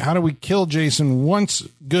we kill Jason once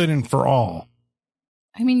good and for all?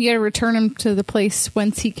 I mean, you got to return him to the place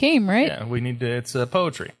whence he came, right? Yeah, we need to. It's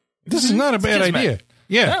poetry. This is not a bad Kismet. idea.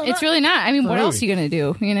 Yeah, It's really not. I mean, what else are you going to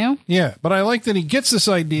do, you know? yeah. But I like that he gets this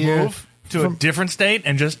idea. Move to a different state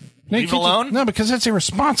and just leave alone. No, because that's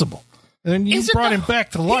irresponsible. And then you brought him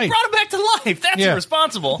back to life. He brought him back to life. That's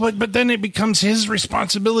irresponsible. But then it becomes his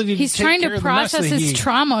responsibility. He's to take trying care to of the mess process that his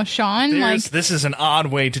trauma, Sean. This is an odd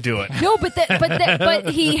way to do it. No, but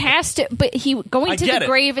he has to. But going to the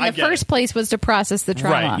grave in the first place was to process the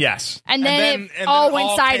trauma. Right, yes. And then it all went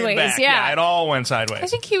came sideways. back. Yeah, it all went sideways. I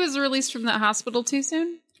think he was released from that hospital too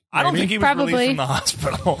soon. I don't think he was Probably. released from the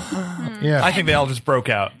hospital. Yeah, I think they all just broke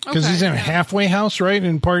out. because he's in a halfway house, right?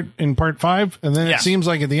 In part 5, and then it seems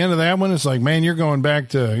like at the end of that one, it's like, man, you're going back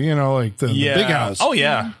to like the big house. Oh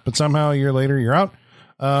yeah. But somehow a year later, you're out.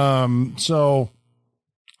 So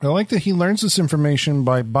I like that he learns this information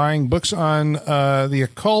by buying books on the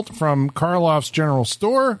occult from Karloff's General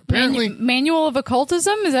Store. Apparently, Manual of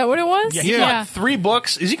Occultism, is that what it was? Yeah, he bought 3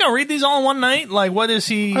 books. Is he going to read these all in one night? Like, what is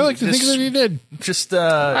he? I like to think that he did. Just A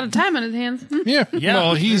lot of time on his hands. Yeah. yeah.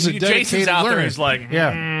 Well, he's a dedicated Jason's out learner. there. He's like,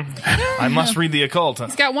 I must read the occult.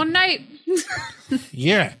 He's got one night.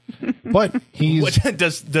 Yeah. But he's What,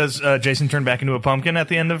 does Jason turn back into a pumpkin at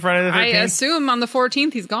the end of Friday the 13th? I assume on the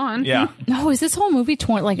 14th he's gone. Yeah. No, is this whole movie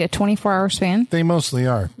like a 24-hour span? they mostly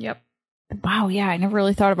are. Yep. Wow, yeah, I never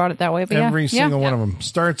really thought about it that way. But Every yeah. single one of them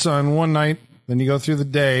starts on one night, then you go through the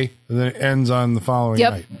day, and then it ends on the following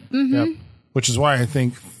Yep. night. Yep. Which is why I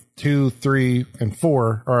think 2, 3, and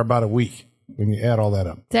 4 are about a week when you add all that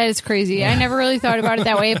up. That is crazy. I never really thought about it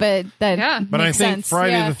that way, but that But I makes think sense.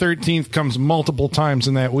 Friday yeah. the 13th comes multiple times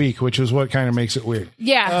in that week, which is what kind of makes it weird.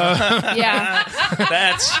 Yeah. Yeah.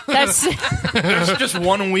 That's That's just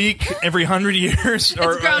 1 week every 100 years.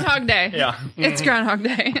 Or, It's Groundhog Day. Yeah. It's Groundhog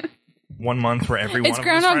Day. 1 month for every one it's of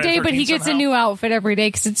Groundhog those Friday Day, the but he 13th gets a somehow. new outfit every day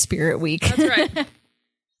because it's Spirit Week. That's right.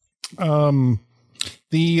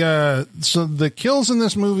 So the kills in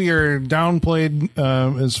this movie are downplayed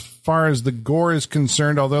as far as the gore is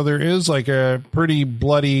concerned, although there is like a pretty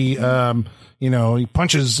bloody, he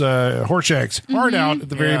punches Horshack's heart out at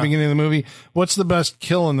the very beginning of the movie. What's the best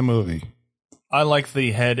kill in the movie? I like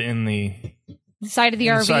the head in the... Side of the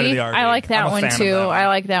RV. Side of the RV. I like that I'm a one fan of too. that one. I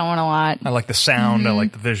like that one a lot. I like the sound. I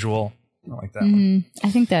like the visual. I like that one. I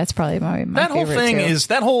think that's probably my That whole favorite thing too. is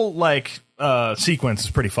that whole sequence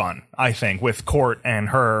is pretty fun. I think with Court and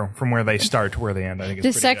her from where they start to where they end. I think it's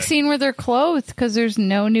the pretty sex good. scene where they're clothed because there's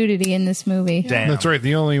no nudity in this movie. Damn. That's right,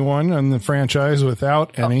 the only one on the franchise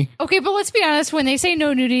without any. Okay, but let's be honest. When they say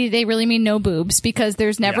no nudity, they really mean no boobs because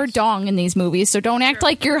there's never Yes. dong in these movies. So don't act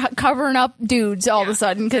like you're covering up dudes all of a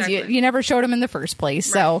sudden because exactly. you never showed them in the first place.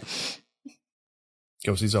 So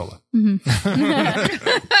Go see Zola.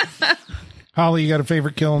 Holly, you got a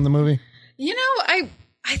favorite kill in the movie? You know,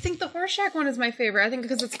 I think the Horseshack one is my favorite. I think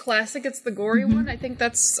because it's classic, it's the gory one. I think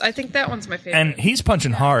that one's my favorite. And he's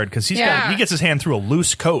punching hard because he gets his hand through a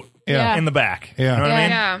loose coat Yeah. in the back. Yeah. You know what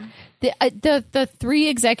I mean? yeah. the 3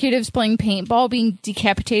 executives playing paintball being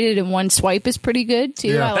decapitated in one swipe is pretty good too.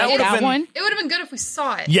 Yeah. I That like would've that been- one. It would have been good if we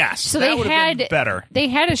saw it. Yes. So that they would've had been better. They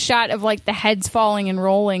had a shot of like the heads falling and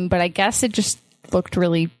rolling, but I guess it just looked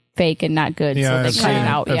really fake and not good. so they cut it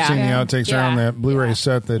out. I've seen the outtakes around that Blu-ray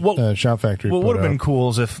set that Shout Factory What put would have been out. cool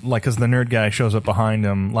is if, because the nerd guy shows up behind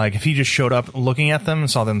him, like if he just showed up looking at them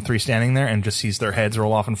and saw them 3 standing there and just sees their heads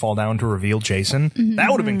roll off and fall down to reveal Jason,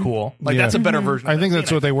 that would have been cool. Like Yeah. that's a better version. I of think that that's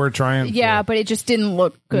scene, what they were trying Yeah, for. but it just didn't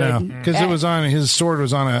look No, good. because it was on his sword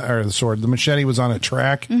was on the machete was on a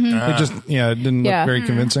track. It just it didn't look Yeah. very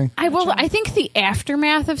convincing. I think the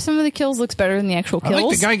aftermath of some of the kills looks better than the actual I kills.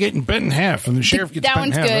 like the guy getting bent in half and the sheriff gets that bent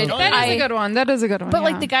in one's half. good. good. That is a good one. That is a good one. But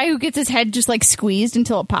like the guy who gets his head just like squeezed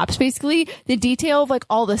until it pops, basically, the detail of like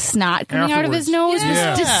all the snot coming out of his nose was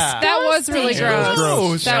disgusting. That was really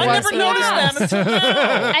gross. I never noticed that until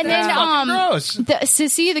now. And then gross. the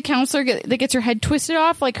Sissy, the counselor that gets her head twisted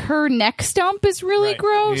off, like her neck stump is really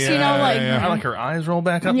gross. Yeah, you know, like I like her eyes roll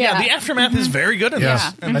back up. Yeah. Yeah, the aftermath is very good in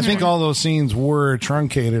this. And I think all those scenes were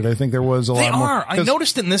truncated. I think there was a They lot more. are. I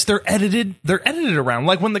noticed in this they're edited around.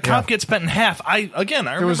 Like when the cop gets bent in half. I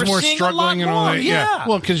remember There was more seeing struggling a lot and all more. that. Yeah.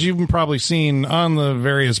 Well, because you've probably seen on the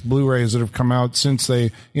various Blu-rays that have come out since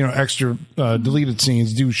they, extra deleted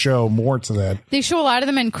scenes do show more to that. they show a lot of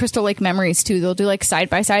them in Crystal Lake Memories too. They'll do like side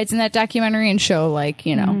by sides in that documentary and show like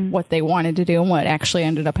what they wanted to do and what actually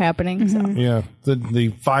ended up happening. So. Yeah, the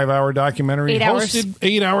 5-hour documentary, 8 hours.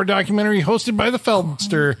 8-hour documentary hosted by the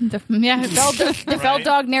Feldster. The Feld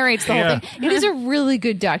dog narrates the whole thing. It is a really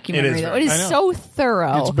good documentary, It is though. It is so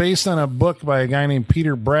thorough. It's based on a book by a guy named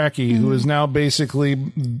Peter Brackey, who is now basically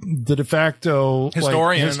the de facto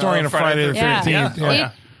Historian of Friday the 13th.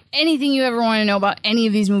 Yeah. Anything you ever want to know about any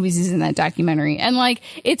of these movies is in that documentary. And like,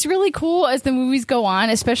 it's really cool as the movies go on,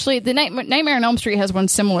 especially the Nightmare on Elm Street has one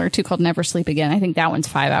similar too called Never Sleep Again. I think that one's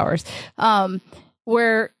 5 hours.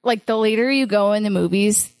 Where like the later you go in the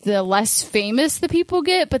movies, the less famous the people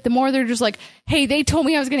get, but the more they're just like, hey, they told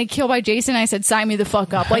me I was going to kill by Jason. I said, sign me the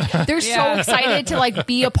fuck up. Like they're so excited to like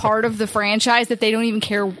be a part of the franchise that they don't even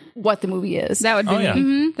care what the movie is. That would be me.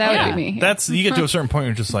 Mm-hmm. That would be me. That's you get to a certain point,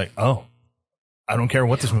 you're just like, oh, I don't care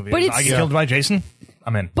what this movie But is. it's- I get killed by Jason.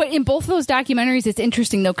 I'm in. But in both of those documentaries, it's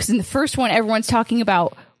interesting though, because in the first one, everyone's talking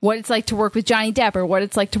about what it's like to work with Johnny Depp or what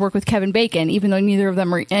it's like to work with Kevin Bacon, even though neither of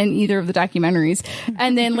them are in either of the documentaries.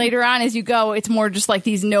 And then later on, as you go, it's more just like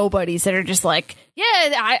these nobodies that are just like,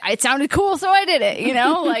 yeah, it sounded cool, so I did it.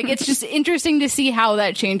 Like it's just interesting to see how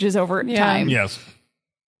that changes over time. Yes.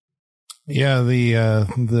 Yeah,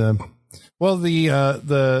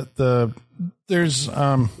 there's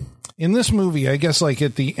in this movie, I guess like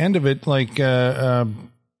at the end of it, like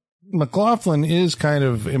McLaughlin is kind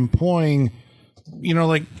of employing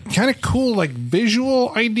like kind of cool like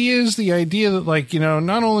visual ideas. The idea that like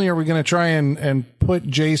not only are we going to try and put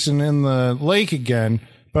Jason in the lake again,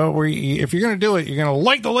 but if you're going to do it, you're going to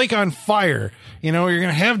light the lake on fire. You're going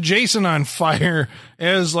to have Jason on fire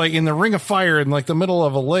as like in the ring of fire in like the middle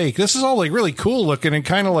of a lake. This is all like really cool looking and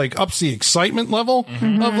kind of like ups the excitement level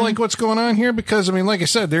of like what's going on here. Because I mean, like I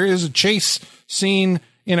said, there is a chase scene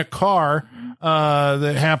in a car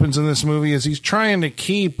that happens in this movie as he's trying to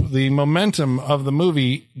keep the momentum of the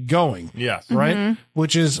movie going. Yes. Right?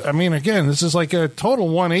 Which is, I mean, again, this is like a total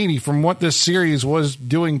 180 from what this series was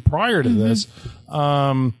doing prior to this.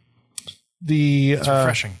 It's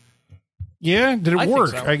refreshing. Yeah, did it work?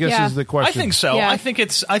 So. I guess is the question. I think so. Yeah. I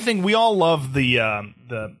think we all love the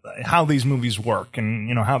how these movies work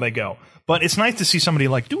and how they go. But it's nice to see somebody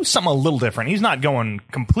like do something a little different. He's not going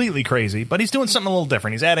completely crazy, but he's doing something a little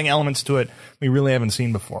different. He's adding elements to it we really haven't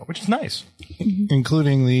seen before, which is nice.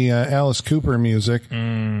 Including the Alice Cooper music.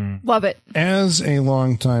 Love it. As a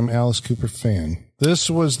longtime Alice Cooper fan, this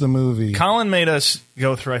was the movie. Colin made us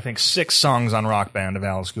go through, I think, 6 songs on Rock Band of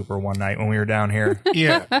Alice Cooper one night when we were down here.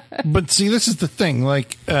 Yeah. But see, this is the thing.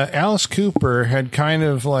 Like, Alice Cooper had kind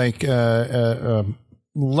of like not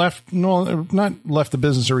left the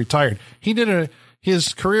business or retired. He did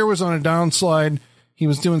his career was on a downslide. He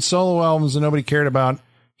was doing solo albums that nobody cared about.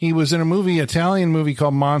 He was in a Italian movie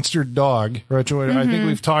called Monster Dog, which I think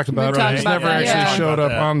we've talked about. It's never actually showed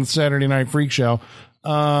up on the Saturday Night Freak Show.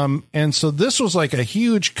 And so this was like a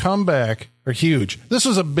huge comeback, this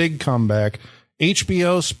was a big comeback.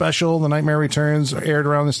 HBO special, The Nightmare Returns, aired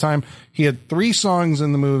around this time. He had 3 songs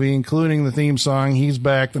in the movie, including the theme song, He's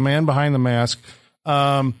Back, The Man Behind the Mask.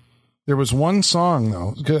 There was one song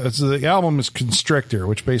though. The album is Constrictor,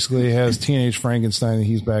 which basically has Teenage Frankenstein and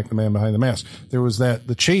He's Back, The Man Behind the Mask. There was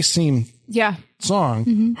the chase scene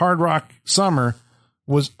song, Hard Rock Summer,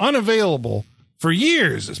 was unavailable for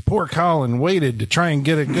years as poor Colin waited to try and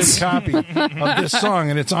get a good copy of this song,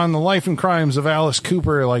 and it's on the Life and Crimes of Alice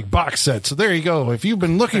Cooper box set. So there you go. If you've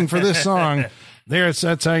been looking for this song, that's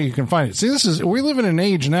how you can find it. See, we live in an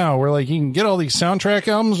age now where like you can get all these soundtrack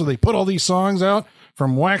albums where they put all these songs out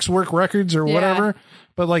from Waxwork Records or whatever,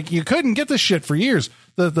 but like you couldn't get this shit for years.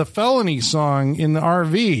 The Felony song in the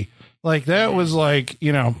RV, like that was like,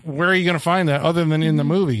 where are you going to find that other than in the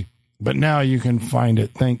movie? But now you can find it,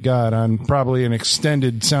 thank God, on probably an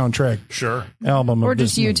extended soundtrack album. Or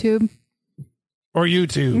just YouTube. Or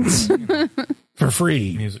YouTube. For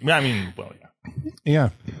free. Music. I mean, well, yeah.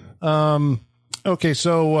 Okay,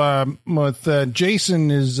 so with Jason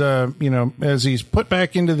is, as he's put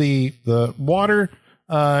back into the water,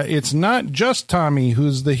 it's not just Tommy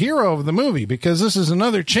who's the hero of the movie, because this is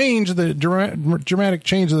another change, the dramatic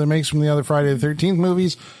change that it makes from the other Friday the 13th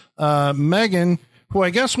movies. Megan, who I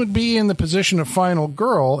guess would be in the position of final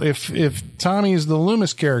girl if Tommy is the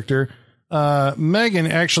Loomis character, Megan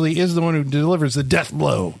actually is the one who delivers the death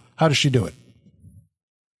blow. How does she do it?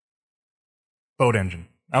 Boat engine.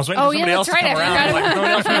 I was waiting for somebody else to come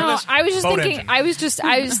around. I was just thinking. Engine.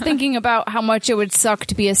 I was thinking about how much it would suck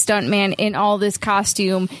to be a stuntman in all this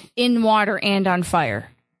costume, in water and on fire.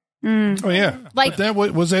 Oh yeah, Like- but that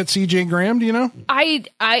was that C.J. Graham? Do you know? I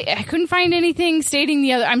couldn't find anything stating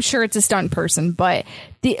the other. I'm sure it's a stunt person, but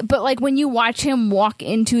like when you watch him walk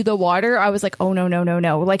into the water, I was like, oh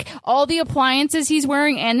no. Like all the appliances he's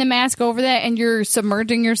wearing and the mask over that, and you're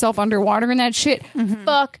submerging yourself underwater in that shit.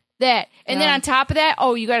 Fuck that. And then on top of that,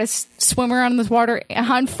 you got to swim around in this water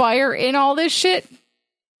on fire in all this shit.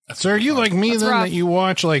 So are you like me then rough. that you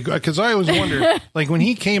watch, like, because I always wonder, like when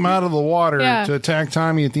he came out of the water to attack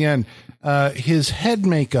Tommy at the end, his head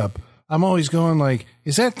makeup, I'm always going like,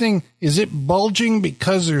 is it bulging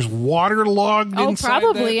because there's water logged inside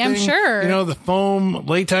probably, that I'm thing? sure. You know, the foam,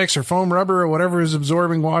 latex or foam rubber or whatever is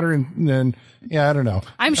absorbing water, and then, yeah, I don't know.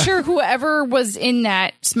 I'm sure whoever was in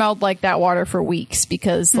that smelled like that water for weeks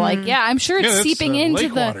because, I'm sure it's that's, seeping into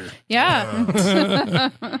lake the water. I'm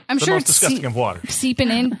The sure most it's disgusting of water. seeping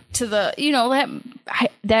into the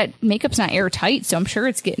that makeup's not airtight, so I'm sure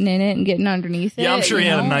it's getting in it and getting underneath it. Yeah, I'm sure he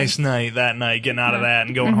had a know? nice night that night, getting out of that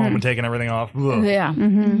and going home and taking everything off. Ugh. Yeah,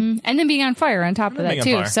 and then being on fire on top of being that on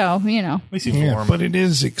too. fire. So At least he's Yeah, warm. but it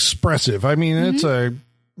is expressive. I mean, it's a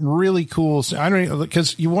really cool. I don't,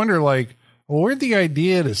 because you wonder, like, well, where'd the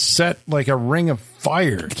idea to set like a ring of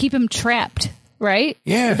fire? keep him trapped, right?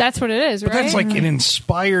 Yeah. That's what it is, But right? that's like an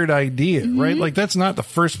inspired idea, right? Like that's not the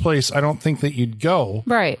first place I don't think that you'd go,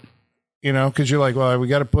 right. you know, because you're like, well, we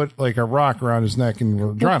got to put like a rock around his neck and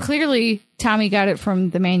we'll drown him. Clearly, Tommy got it from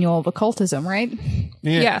the Manual of Occultism, right?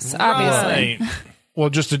 Yeah. Yes, obviously. Right. Well,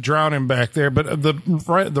 just to drown him back there. But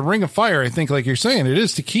the ring of fire, I think, like you're saying, it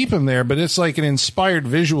is to keep him there, but it's like an inspired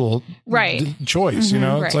visual Right. choice, you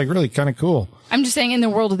know? It's Right. like really kind of cool. I'm just saying, in the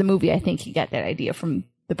world of the movie, I think he got that idea from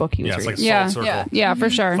the book he was Yeah, it's like reading. a salt circle. Yeah, for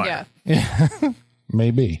sure. Fire. Yeah.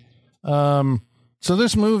 Maybe. So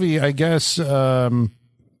this movie, I guess,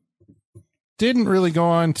 didn't really go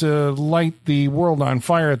on to light the world on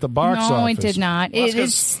fire at the box No, office. it did not. Well, It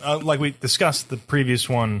that's is. 'cause, like we discussed, the previous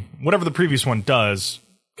one, whatever the previous one does,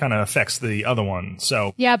 kind of affects the other one.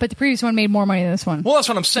 So, Yeah, but the previous one made more money than this one. well, that's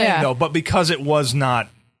what I'm saying, Yeah. though. But because it was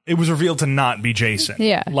revealed to not be Jason.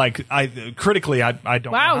 Yeah. Like critically, I don't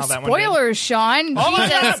know Wow, how that one did. spoilers, Sean. Oh my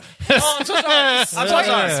Jesus. God. Oh, I'm so sorry. I'm so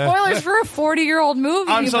sorry. Spoilers for a 40-year-old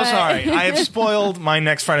movie. I'm so but- sorry. I have spoiled my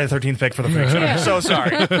next Friday the 13th pick for the freak show. I'm so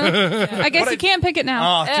sorry. I guess you can't pick it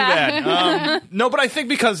now. Oh, too bad. No, but I think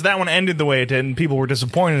because that one ended the way it did and people were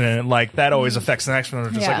disappointed in it, like that always affects the next one.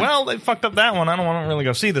 They're just Yeah. like, well, they fucked up that one. I don't want to really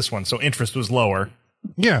go see this one. So interest was lower.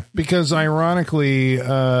 Yeah, because ironically,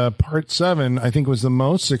 Part 7, I think, was the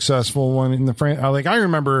most successful one in the like, I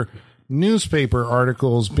remember newspaper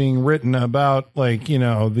articles being written about, like, you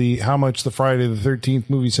know, how much the Friday the 13th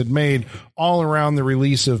movies had made all around the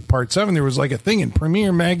release of Part 7. There was like a thing in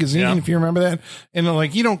Premiere Magazine, Yeah. if you remember that. And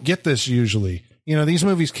like, you don't get this usually. You know, these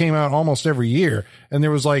movies came out almost every year, and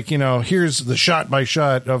there was like, you know, here's the shot by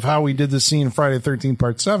shot of how we did this scene in Friday the 13th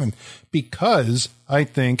Part 7, because I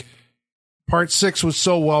think Part 6 was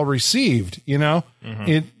so well received, you know,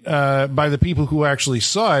 it by the people who actually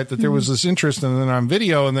saw it, that there was this interest, and then on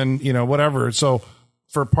video, and then, you know, whatever. So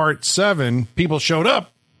for Part 7, people showed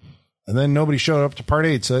up, and then nobody showed up to Part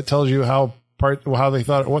 8. So that tells you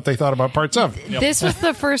what they thought about Part 7. This was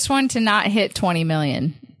the first one to not hit 20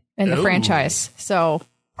 million in the Ooh. franchise. So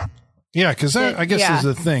Yeah, because that, I guess, Yeah. is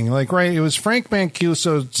the thing. Like, right, it was Frank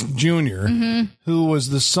Mancuso Jr., who was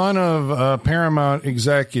the son of a Paramount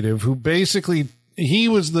executive, who basically, he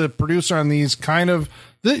was the producer on these kind of,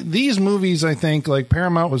 these movies, I think, like,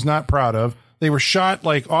 Paramount was not proud of. They were shot,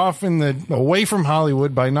 like, away from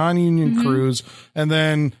Hollywood by non-union crews, and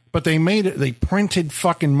then, but they made it, they printed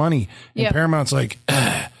fucking money. And Yep. Paramount's like,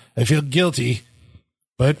 I feel guilty,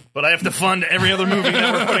 but But I have to fund every other movie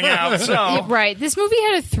that we're putting out. So right, this movie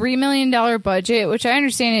had a $3 million budget, which I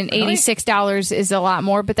understand in $86 is a lot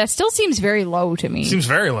more, but that still seems very low to me. seems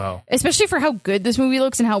very low. Especially for how good this movie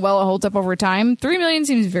looks and how well it holds up over time. $3 million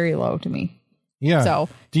seems very low to me. yeah. So-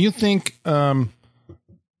 Do you think,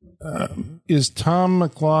 is Tom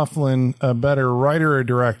McLaughlin a better writer or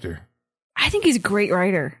director? I think he's a great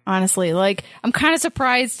writer, honestly. Like, I'm kind of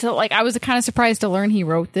surprised I was kind of surprised to learn he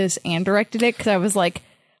wrote this and directed it, because I was like,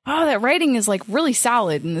 oh, that writing is like really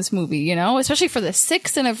solid in this movie, you know, especially for the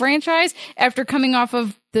 6th in a franchise after coming off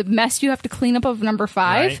of the mess you have to clean up of number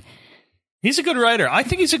 5. Right. He's a good writer. I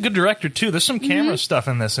think he's a good director, too. There's some camera stuff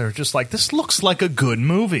in this that are just like, this looks like a good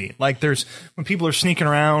movie. Like, there's, when people are sneaking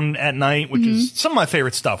around at night, which is some of my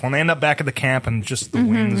favorite stuff, when they end up back at the camp and just the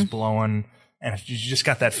wind's blowing, and you just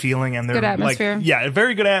got that feeling, and they're good atmosphere. like, yeah, a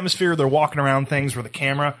very good atmosphere. They're walking around things where the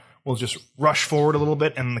camera will just rush forward a little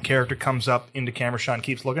bit, and the character comes up into camera shot and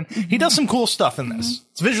keeps looking. He does some cool stuff in this.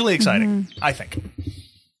 It's visually exciting, I think.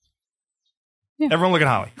 Yeah. Everyone look at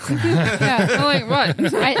Holly. Yeah, I'm like,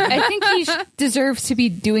 what? I think he deserves to be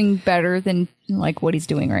doing better than like what he's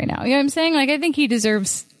doing right now. You know what I'm saying? Like, I think he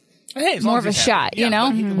deserves more of a shot, you know?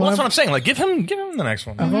 Well, that's what I'm saying. Like, give him the next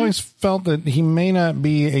one. I've always felt that he may not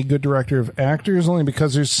be a good director of actors, only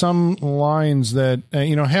because there's some lines that,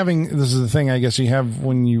 you know, this is the thing I guess you have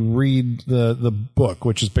when you read the book,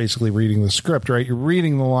 which is basically reading the script, right? You're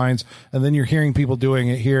reading the lines, and then you're hearing people doing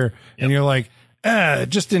it here, and you're like, it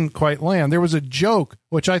just didn't quite land. There was a joke,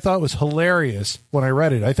 which I thought was hilarious when I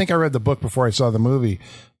read it. I think I read the book before I saw the movie,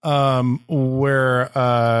 where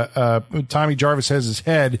Tommy Jarvis has his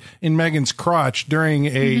head in Megan's crotch during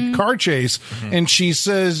a car chase, and she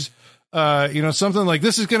says, you know, something like,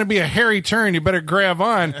 this is going to be a hairy turn, you better grab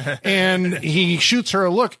on. And he shoots her a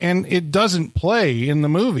look, and it doesn't play in the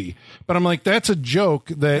movie. But I'm like, that's a joke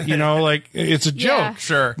that, you know, like, it's a joke. Yeah.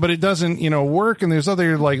 Sure. But it doesn't, you know, work. And there's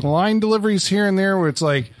other, like, line deliveries here and there where it's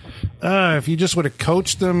like, if you just would have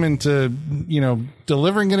coached them into, you know,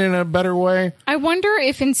 delivering it in a better way. I wonder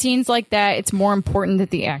if in scenes like that, it's more important that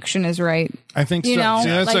the action is right. I think you so. know, See,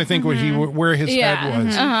 that's, like, I think, where his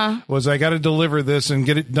head was I got to deliver this and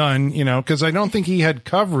get it done, you know, because I don't think he had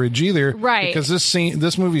coverage either. Right. Because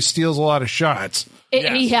this movie steals a lot of shots. It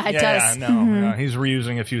does. Yeah, no, he's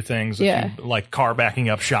reusing a few things, like car backing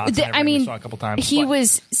up shots. I mean, we saw a couple times. He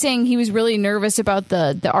was saying he was really nervous about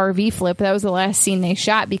the RV flip. That was the last scene they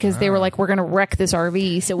shot because they were like, we're going to wreck this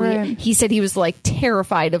RV. So he said he was like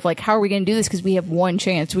terrified of like, how are we going to do this? Because we have one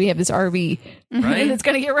chance. We have this RV and it's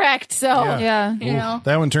going to get wrecked. So, Yeah. you know,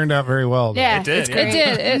 That one turned out very well. yeah, It did, it's yeah. great.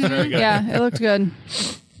 It did. It looked good.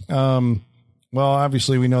 Well,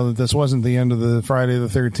 obviously, we know that this wasn't the end of the Friday the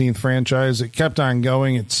 13th franchise. It kept on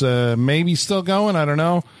going. It's maybe still going. I don't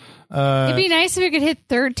know. It'd be nice if we could hit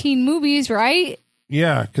 13 movies, right?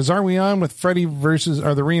 Yeah, because are we on with Freddy versus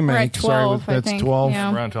the remake? We're at 12, I that's think. 12.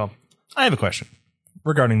 Yeah. Around 12. I have a question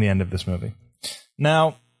regarding the end of this movie.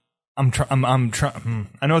 Now, I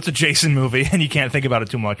know it's a Jason movie and you can't think about it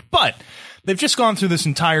too much, but they've just gone through this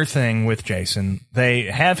entire thing with Jason. They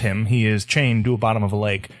have him. He is chained to the bottom of a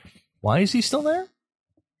lake. Why is he still there?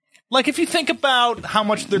 Like, if you think about how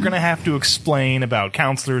much they're going to have to explain about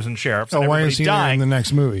counselors and sheriffs and why everybody is he dying. in the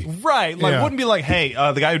next movie? Right. Like, Yeah. wouldn't be like, hey,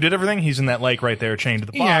 the guy who did everything, he's in that lake right there, chained to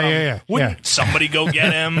the bottom. Yeah. Wouldn't somebody go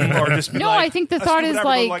get him? Or just be No, like, I think the let's thought do is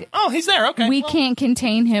whatever. like, Oh, he's there. Okay. we well, can't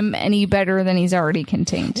contain him any better than he's already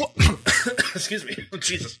contained. Excuse me.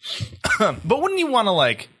 Jesus. But wouldn't you want to,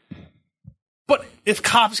 like... But if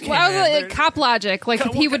cops came Well, in... like, cop logic. Like,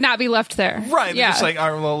 he would not be left there. Right. They're Yeah. just like, all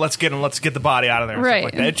right, well, let's get the body out of there. And Right.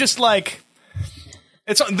 Stuff like that. It's just like...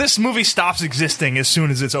 This movie stops existing as soon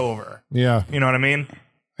as it's over. Yeah. You know what I mean?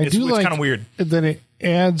 It's like kind of weird. that it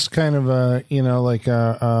adds kind of a, you know, like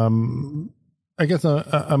a, I guess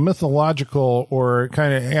a mythological, or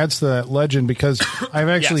kind of adds to that legend, because I've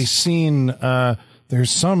actually seen,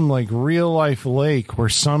 there's some like real life lake where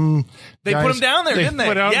some They guys, put him down there, didn't they?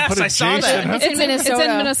 Put I saw Jason that. up. It's in Minnesota. It's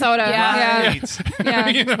in Minnesota. Yeah. Yeah.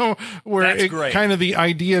 You know, where That's it great. kind of the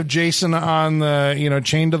idea of Jason on the, you know,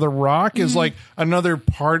 chained to the rock is like another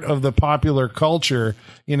part of the popular culture.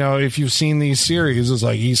 You know, if you've seen these series, it's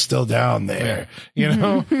like, he's still down there. You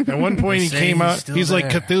know, at one point he say came he's out, still he's like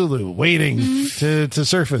there. Cthulhu waiting to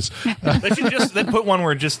surface. They put one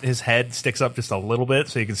where just his head sticks up just a little bit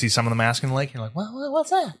so you can see some of the mask in the lake. You're like, well,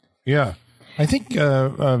 what's that? Yeah. I think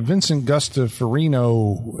Vincent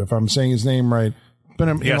Gustaferino, if I'm saying his name right, been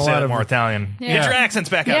in You gotta a say lot that of more Italian. Yeah. Get your accents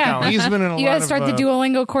back out, Yeah. Colin. He's been in a You lot gotta of start the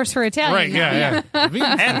Duolingo course for Italian. right, now. yeah.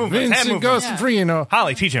 Hand movements, hand Vincent movements. Gustaferino.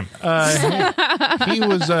 Holly, teach him.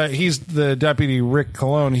 He's the deputy Rick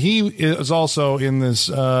Cologne. He is also in this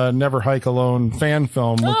Never Hike Alone fan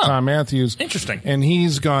film with Tom Matthews. Interesting. And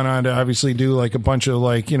he's gone on to obviously do like a bunch of,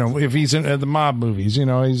 like, you know, if he's in the mob movies, you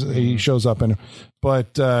know, he shows up in.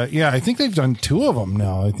 But I think they've done 2 of them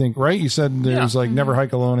now. I think, right? You said there's like Never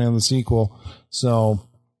Hike Alone and the sequel. So,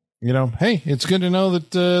 you know, hey, it's good to know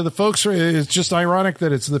that the folks it's just ironic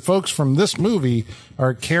that it's the folks from this movie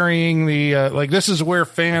are carrying the like. This is where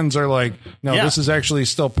fans are like, no, this is actually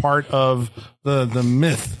still part of the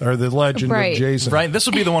myth or the legend of Jason. Right. This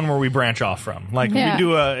would be the one where we branch off from. Like we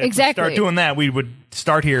do if we start doing that, we would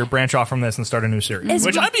start here, branch off from this, and start a new series.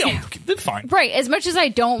 Which I'd be fine. Right. As much as I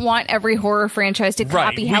don't want every horror franchise to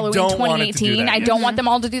copy Halloween 2018, I don't want them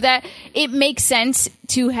all to do that. It makes sense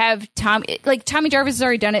to have Tommy Jarvis has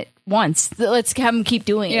already done it once. Let's have him keep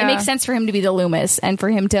doing it. It makes sense for him to be the Loomis and for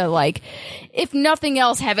him to, like, if nothing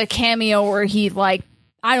else, have a cameo where he, like,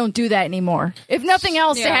 I don't do that anymore. If nothing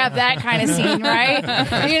else, to have that kind of scene,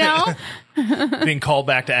 right? You know? Being called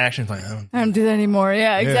back to action. Like, I don't do that anymore.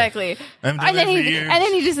 Yeah, exactly. And then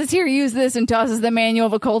he just says, here, use this, and tosses the manual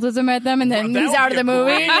of occultism at them, and then he's out of the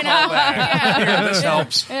movie. You know? Here, this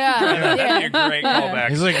helps. That'd be a great callback.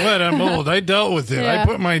 He's like, what? I'm old. I dealt with it. I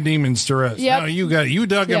put my demons to rest. No, you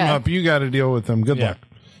dug him up. You got to deal with them. Good luck.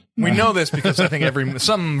 We know this because I think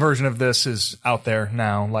some version of this is out there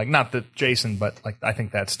now. Like, not the Jason, but like I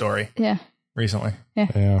think that story. Yeah. Recently.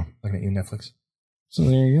 Yeah. Looking at you, Netflix. So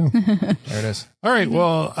there you go. There it is. All right.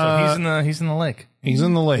 Well, so he's in the lake. He's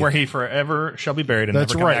in the lake where he forever shall be buried and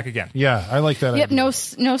never come back again. Yeah, I like that. Yep. idea.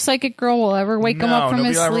 No psychic girl will ever wake him up from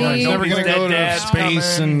his sleep. He's never going to go to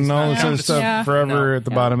space and all this other stuff forever at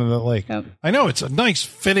the bottom of the lake. Yep. I know, it's a nice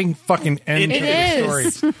fitting fucking end to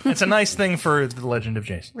the story. It's a nice thing for the legend of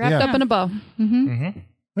Jason. Wrapped up in a bow. All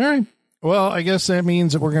right. Well, I guess that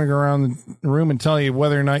means that we're going to go around the room and tell you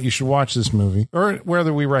whether or not you should watch this movie, or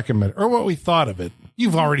whether we recommend it, or what we thought of it.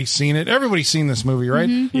 You've already seen it. Everybody's seen this movie,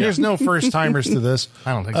 right? There's no first-timers to this.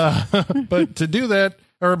 I don't think so. But to do that,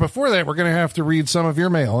 or before that, we're going to have to read some of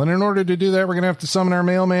your mail. And in order to do that, we're going to have to summon our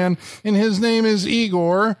mailman, and his name is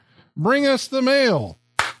Igor. Bring us the mail.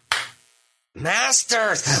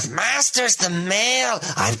 Masters, the mail.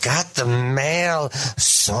 I've got the mail.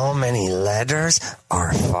 So many letters.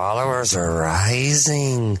 Our followers are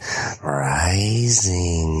rising.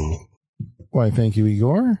 Why, thank you,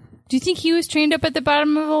 Igor. Do you think he was trained up at the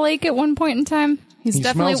bottom of a lake at one point in time? He's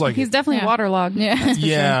definitely waterlogged. Yeah.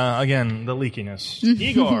 Yeah, again, the leakiness.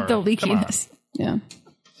 Igor. The leakiness. Yeah.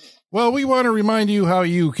 Well, we want to remind you how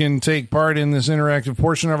you can take part in this interactive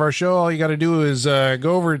portion of our show. All you got to do is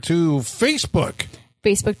go over to Facebook.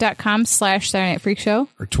 Facebook.com/Saturday Night Freak Show.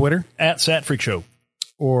 Or Twitter. @SatFreakShow.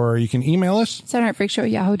 Or you can email us.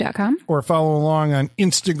 SaturdayNightFreakShow@yahoo.com. Or follow along on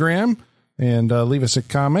Instagram and leave us a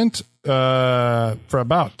comment for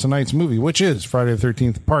about tonight's movie, which is Friday the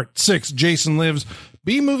 13th, Part 6, Jason Lives.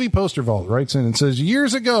 B-Movie Poster Vault writes in and says,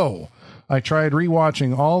 years ago, I tried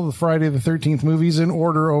rewatching all the Friday the 13th movies in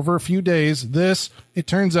order over a few days. This, it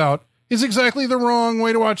turns out, is exactly the wrong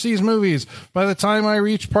way to watch these movies. By the time I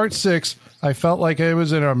reached Part 6, I felt like I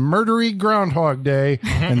was in a murdery Groundhog Day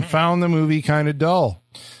and found the movie kind of dull.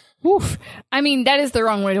 Oof. I mean, that is the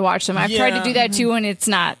wrong way to watch them. I've tried to do that too, and it's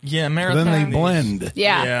not. Yeah, marathon. Then they blend.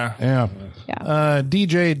 Yeah.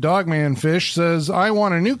 DJ Dogman Fish says, I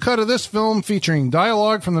want a new cut of this film featuring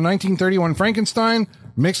dialogue from the 1931 Frankenstein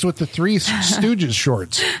mixed with the Three Stooges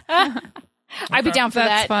shorts. I'd be down for that.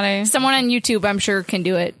 That's funny. Someone on YouTube, I'm sure, can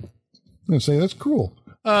do it. I'm going to say, that's cool.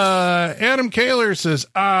 Adam Kaler says,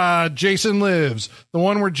 Jason Lives. The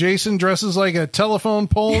one where Jason dresses like a telephone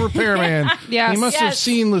pole repairman. Yes. He must have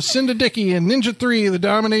seen Lucinda Dickey in Ninja 3, The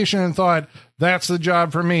Domination, and thought, that's the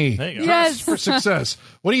job for me. There you go. Yes. For success.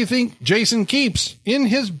 What do you think Jason keeps in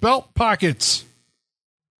his belt pockets?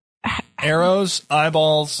 Arrows,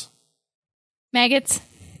 eyeballs. Maggots.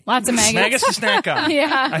 Lots of maggots. Maggots to snack on.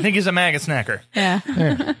 Yeah. I think he's a maggot snacker. Yeah.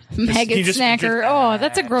 Maggot snacker. Oh,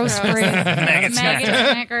 that's a gross phrase. Maggot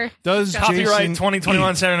snacker. Does Copyright Jason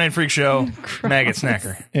 2021 Saturday Night Freak Show. Maggot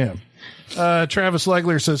snacker. Yeah. Travis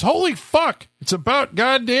Legler says, holy fuck, it's about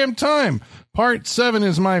goddamn time. Part 7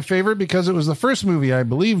 is my favorite because it was the first movie I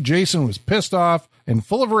believe Jason was pissed off and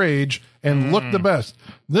full of rage and looked the best.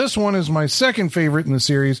 This one is my second favorite in the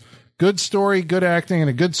series. Good story, good acting, and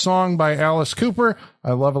a good song by Alice Cooper.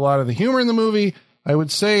 I love a lot of the humor in the movie. I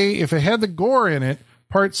would say if it had the gore in it,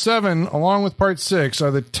 Part 7, along with Part 6, are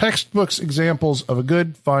the textbooks examples of a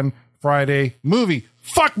good, fun Friday movie.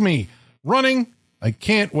 Fuck me. Running. I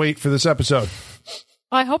can't wait for this episode.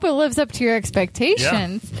 I hope it lives up to your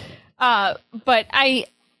expectations. Yeah. But I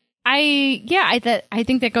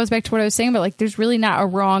think that goes back to what I was saying about, like, there's really not a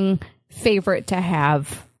wrong favorite to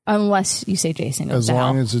have unless you say Jason goes to hell. As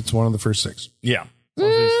long as it's one of the first 6. Yeah. As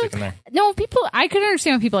long as he's sticking there. No, I could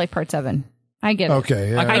understand when people like Part 7. I get it.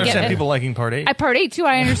 Okay. Yeah. I can understand get it. people liking Part 8. Part 8 too,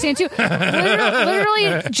 I understand too.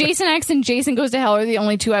 literally, Jason X and Jason Goes to Hell are the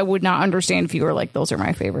only two I would not understand if you were like, those are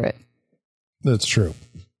my favorite. That's true.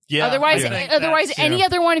 Yeah. Otherwise, any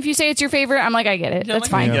other one, if you say it's your favorite, I'm like, I get it. Yeah, that's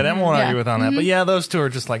fine. I won't argue with on that. But yeah, those two are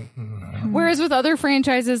just like. Whereas with other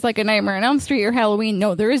franchises like A Nightmare on Elm Street or Halloween,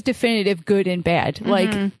 no, there is definitive good and bad.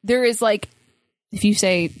 Like, there is like, if you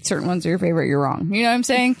say certain ones are your favorite, you're wrong. You know what I'm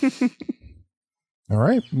saying? All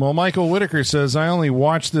right. Well, Michael Whitaker says, I only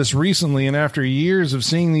watched this recently, and after years of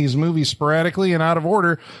seeing these movies sporadically and out of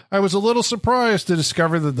order, I was a little surprised to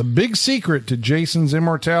discover that the big secret to Jason's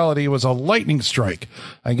immortality was a lightning strike.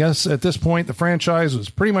 I guess at this point, the franchise was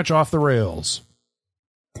pretty much off the rails.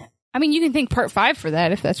 I mean, you can thank Part 5 for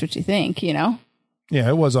that if that's what you think, you know? Yeah,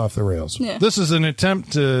 it was off the rails. Yeah. This is an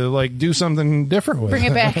attempt to, like, do something different with Bring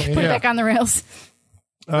it back. Put it Yeah. back on the rails.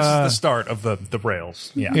 This is the start of the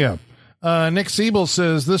rails. Yeah. Yeah. Nick Siebel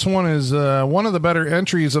says this one is one of the better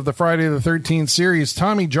entries of the Friday the 13th series.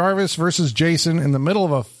 Tommy Jarvis versus Jason in the middle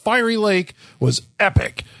of a fiery lake was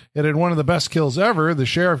epic. It had one of the best kills ever, the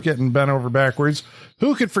sheriff getting bent over backwards.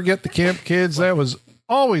 Who could forget the camp kids? That was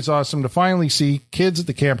always awesome to finally see kids at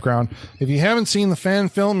the campground. If you haven't seen the fan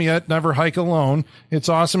film yet, Never Hike Alone, it's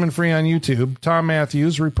awesome and free on YouTube. Tom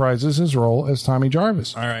Matthews reprises his role as Tommy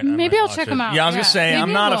Jarvis. All right. Maybe I'll watch check it. them out. Yeah, I was going to say, Maybe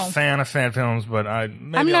I'm not I a will. fan of fan films, but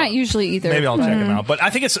I'm not usually either. Maybe I'll but- check them out. But I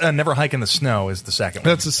think it's Never Hike in the Snow is the second one.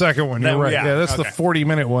 That's the second one. You're right. Yeah, that's the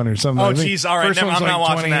 40-minute one or something. Oh, I think geez. All right. first Never, one's I'm not like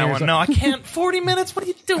watching 20 that or one. something. No, I can't. 40 minutes? What are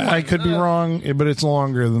you doing? I could be wrong, but it's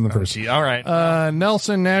longer than the first. Gee, all right.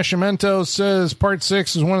 Nelson Nascimento says Part 6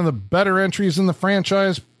 is one of the better entries in the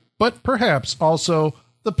franchise, but perhaps also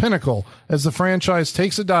the pinnacle as the franchise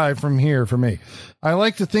takes a dive from here for me. I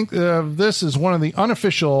like to think of this as one of the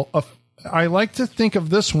unofficial. I like to think of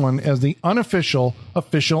this one as the unofficial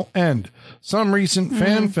official end. Some recent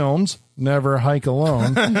fan films, Never Hike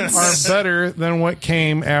Alone, are better than what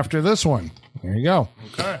came after this one. There you go.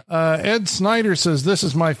 Okay. Ed Snyder says this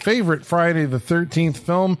is my favorite Friday the 13th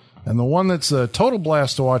film and the one that's a total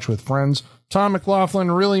blast to watch with friends. Tom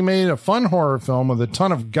McLaughlin really made a fun horror film with a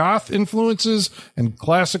ton of goth influences and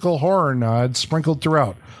classical horror nods sprinkled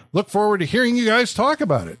throughout. Look forward to hearing you guys talk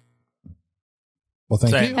about it. Well,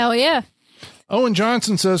 thank you. Hell yeah. Owen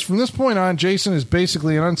Johnson says, from this point on, Jason is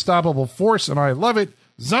basically an unstoppable force, and I love it.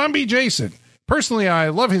 Zombie Jason. Personally, I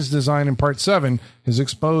love his design in Part 7, his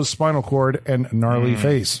exposed spinal cord and gnarly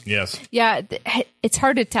face. Yes. Yeah, it's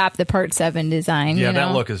hard to top the Part 7 design. Yeah, you know?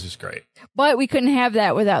 that look is just great. But we couldn't have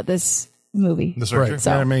that without this movie. This Right.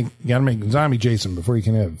 So- Gotta make Zombie Jason before you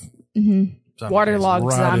can have Waterlogged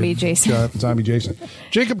rotted zombie Jason. Zombie Jason.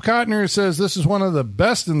 Jacob Kottner says this is one of the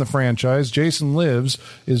best in the franchise. Jason Lives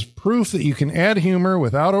is proof that you can add humor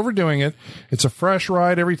without overdoing it. It's a fresh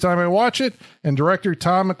ride every time I watch it, and director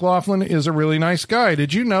Tom McLaughlin is a really nice guy.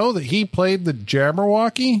 Did you know that he played the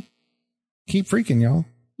Jabberwocky? Keep freaking, y'all.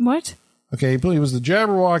 What? Okay, he was the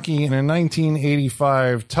Jabberwocky in a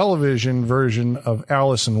 1985 television version of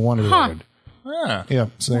Alice in Wonderland. Ah, Yeah,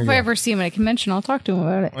 so there If you I go. ever see him at a convention, I'll talk to him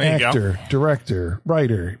about it. there you go. Actor, director,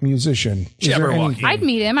 writer, musician. Is there Jabberwocky. anything- I'd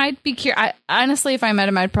meet him. I'd be curious. Honestly, if I met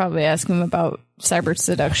him, I'd probably ask him about cyber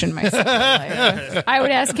seduction myself. I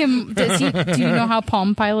would ask him, do you know how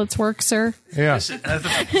Palm Pilots work, sir? Yeah. It's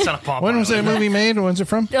not a Palm When was that Pilot. movie made? When's it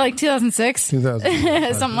from? Like 2006?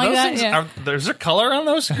 2000. Something like Those that. things Yeah. are, there's a color on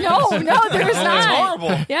those? No, there's not. That's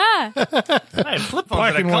horrible. Yeah. I had flip phones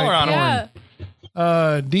Black that had and color white. on them. Yeah.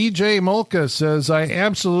 DJ Molka says, I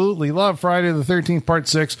absolutely love Friday the 13th Part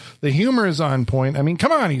 6. The humor is on point. I mean,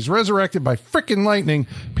 come on, he's resurrected by frickin' lightning.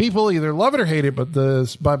 People either love it or hate it, but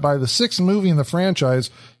by the sixth movie in the franchise,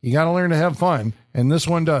 you got to learn to have fun, and this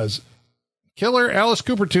one does. Killer Alice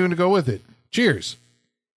Cooper tune to go with it. Cheers.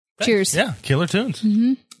 Cheers. Yeah, killer tunes.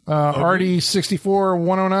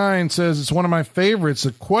 RD64109 says it's one of my favorites.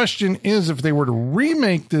 The question is, if they were to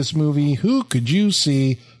remake this movie, who could you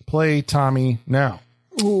see play Tommy now?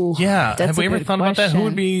 Ooh, Yeah, that's have we a ever good thought about that? Who question.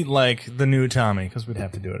 would be like the new Tommy? Because we'd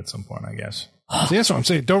have to do it at some point, I guess. See, that's what I'm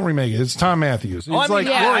saying. Don't remake it. It's Tom Matthews. It's like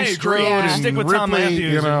yeah, Laurie I agree. Strode Yeah. and Stick with Ripley, Tom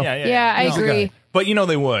Matthews. you know. Yeah, I He's the agree. guy. But you know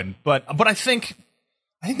they would. But I think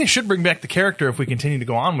they should bring back the character if we continue to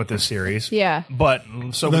go on with this series. Yeah. But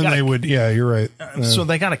so we Then gotta, they would. Yeah, you're right. So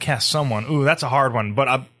they got to cast someone. Ooh, that's a hard one.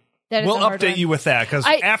 But That is we'll a hard update one. you with that because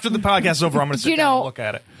I- after the podcast is over, I'm going to sit You down know- and look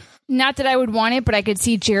at it. Not that I would want it, but I could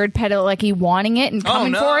see Jared Padalecki wanting it and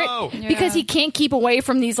coming no. for it because he can't keep away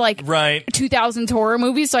from these like Right. 2000s horror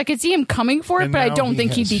movies. So I could see him coming for it, And but I now don't he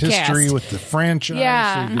think he'd has be history cast. with the franchise.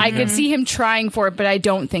 Yeah, so you I could see him trying for it, but I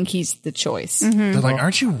don't think he's the choice. They're like,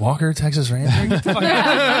 aren't you Walker, Texas Ranger? Get the fuck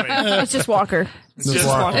out of here. It's just Walker. It's just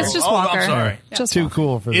Walker. Walker. It's just Oh, Walker. I'm sorry. Just too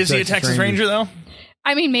cool for. Is he a Texas Ranger though?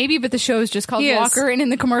 I mean, maybe, but the show's just called He is. Walker, and in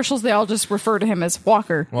the commercials, they all just refer to him as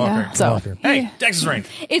Walker. Walker. Yeah. So Walker. Hey, Texas Ranger.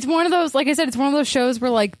 it's one of those, like I said, it's one of those shows where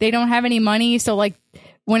like they don't have any money, so like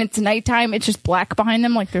when it's nighttime, it's just black behind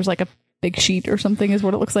them. Like there's like a big sheet or something is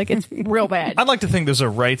what it looks like. It's real bad. I'd like to think there's a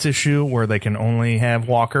rights issue where they can only have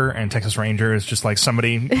Walker, and Texas Ranger is just like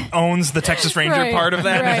somebody owns the Texas Ranger Right, part of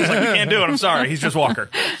that. right. And it's like, we can't do it. I'm sorry. He's just Walker.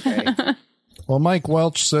 Well, Mike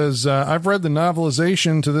Welch says, I've read the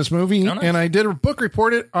novelization to this movie, nice. and I did a book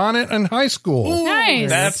report on it in high school. Nice.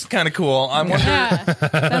 That's kind of cool. I wonder, yeah,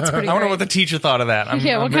 that's pretty I wonder great. what the teacher thought of that.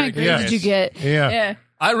 Yeah, what kind of grade did you get? Yeah.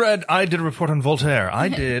 I did a report on Voltaire. I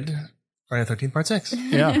did Friday the 13th, part 6.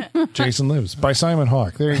 Yeah. Jason Lives by Simon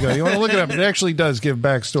Hawke. There you go. You want to look it up. It actually does give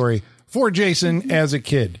backstory for Jason as a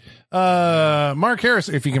kid. Mark Harris,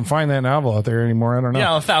 if you can find that novel out there anymore, I don't know. Yeah,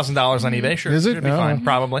 $1,000 on eBay. Sure. Is it? Should be Oh. fine.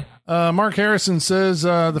 Probably. Mark Harrison says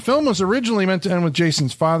the film was originally meant to end with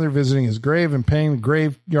Jason's father visiting his grave and paying the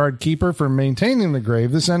graveyard keeper for maintaining the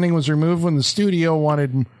grave. This ending was removed when the studio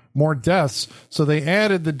wanted more deaths, so they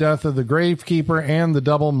added the death of the gravekeeper and the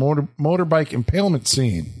double motorbike impalement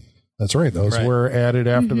scene. That's right; those were added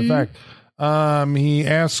after the fact. He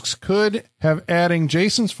asks, could have adding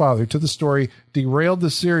Jason's father to the story derailed the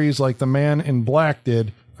series like The Man in Black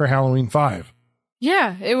did for Halloween 5?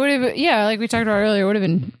 Yeah, it would have. Yeah, like we talked about earlier,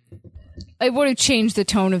 it would have changed the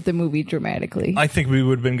tone of the movie dramatically. I think we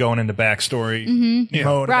would have been going into backstory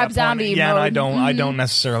mode. Rob at that Zombie point. Yeah, and mode. I don't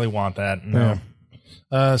necessarily want that. No.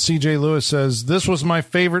 CJ Lewis says, this was my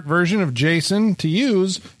favorite version of Jason to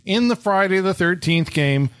use in the Friday the 13th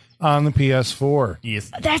game on the PS4.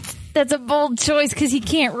 Yes. That's a bold choice because he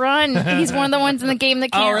can't run. He's one of the ones in the game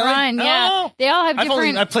that can't really? run. Yeah, Oh. they all have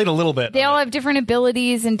different. I've played a little bit. They all have different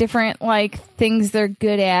abilities and different like things they're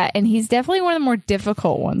good at, and he's definitely one of the more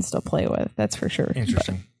difficult ones to play with. That's for sure.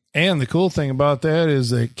 Interesting. And the cool thing about that is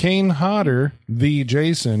that Kane Hodder, the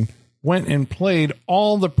Jason, went and played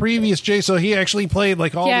all the previous Jason. So he actually played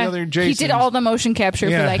like all the other Jasons. He did all the motion capture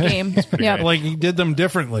for that game. Yeah, like he did them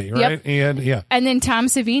differently, right? Yep. And then Tom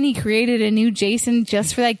Savini created a new Jason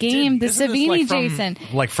just for that game, the Isn't this Savini like from, Jason.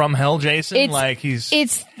 Like from Hell Jason? It's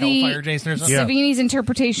Hellfire the Jason or something? Savini's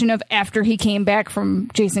interpretation of after he came back from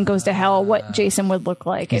Jason Goes to Hell, what Jason would look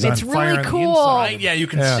like. And He's it's on fire really on the cool. inside. Yeah, you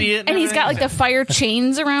can see it. And he's got like the fire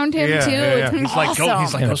chains around him too. It's He's like, awesome.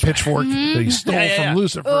 he's like And a pitchfork that he stole from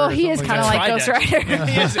Lucifer. Oh, or he is something kind of like Ghost Rider.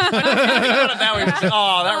 Now we're just,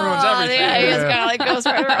 that ruins everything. Yeah, he is kind of like Ghost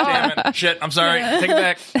Rider. Damn it. Shit, I'm sorry. Take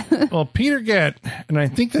it back. Well, Peter Gatt, and I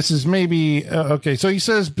think this is maybe okay. So he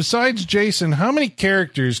says, besides Jason, how many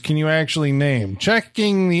characters can you actually name?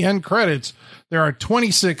 Checking the end credits, there are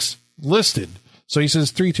 26 listed. So he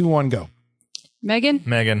says 3, 2, 1, go.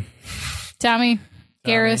 Megan, Tommy,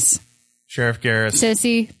 Garrus, Sheriff Garrett,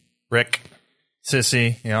 Sissy, Rick,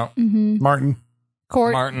 Sissy, yeah, Martin,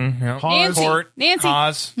 Court, Martin, yeah, Nancy. Court, Nancy.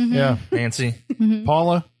 Cause, yeah, Nancy.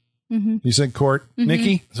 Paula. You said Court.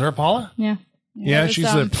 Nikki. Is there a Paula? Yeah. Yeah, it's,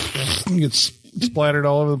 she's gets splattered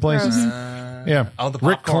all over the place. Gross. Yeah. Oh, the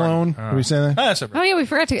Rick popcorn. Cologne. Did we say that? That's a Oh yeah, we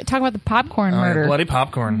forgot to talk about the popcorn murder. bloody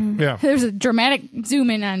popcorn. Yeah. There's a dramatic zoom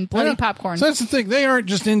in on bloody Yeah. popcorn. So that's the thing. They aren't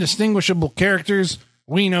just indistinguishable characters.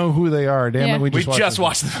 We know who they are. Damn Yeah. it. We We just just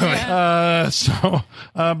watched the movie. So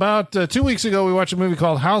about 2 weeks ago, we watched a movie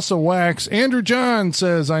called House of Wax. Andrew John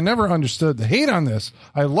says, I never understood the hate on this.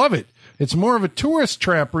 I love it. It's more of a tourist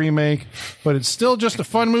trap remake, but it's still just a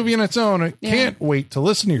fun movie in its own. I can't wait to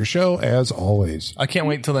listen to your show as always. I can't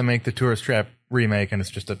wait until they make the Tourist Trap remake and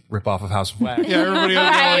it's just a ripoff of House of Wax. Yeah, everybody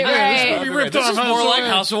else is like, yeah, this Right. movie ripped This off is House more of like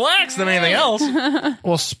Wax. House of Wax than anything else.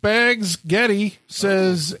 Well, Spags Getty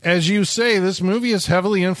says, as you say, this movie is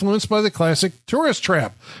heavily influenced by the classic Tourist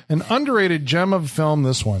Trap, an underrated gem of a film,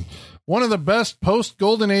 this one. One of the best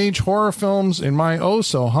post-Golden Age horror films, in my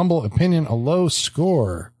oh-so-humble opinion, a low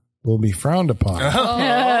score will be frowned upon.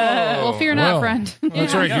 Well, fear not, Well, friend.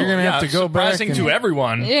 That's right. You're going to have to go back surprising and to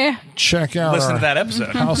everyone. Yeah. check out Listen our to that episode.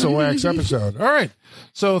 House of Wax episode. All right.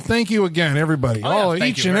 So thank you again, everybody. Thank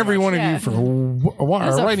Each you and very every much. one of Yeah. you for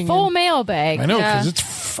It's a writing full in. mailbag. I know, Yeah. because it's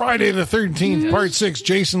Friday the 13th, part 6,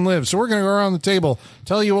 Jason Lives. So we're going to go around the table,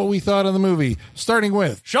 tell you what we thought of the movie, starting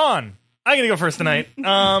with Sean, I'm going to go first tonight.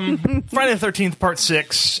 Friday the 13th, part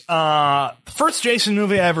 6. First Jason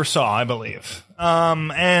movie I ever saw, I believe.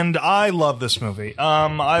 And I love this movie.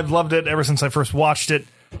 I've loved it ever since I first watched it.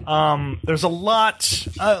 There's a lot,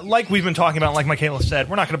 like we've been talking about, like Michaela said,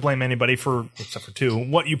 we're not going to blame anybody for, except for two,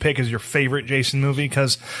 what you pick as your favorite Jason movie,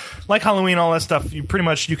 because like Halloween, all that stuff, you pretty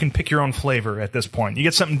much, you can pick your own flavor at this point. You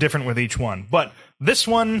get something different with each one. But this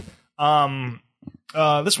one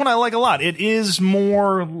I like a lot. It is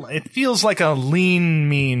more, it feels like a lean,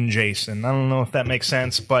 mean Jason. I don't know if that makes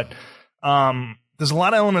sense, but there's a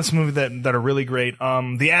lot of elements in the movie that are really great.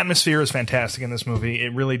 The atmosphere is fantastic in this movie.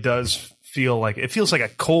 It really does feel like, it feels like a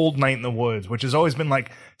cold night in the woods, which has always been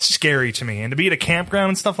like scary to me. And to be at a campground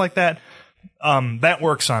and stuff like that, that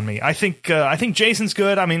works on me. I think Jason's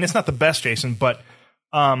good. I mean, it's not the best Jason, but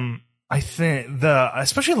I think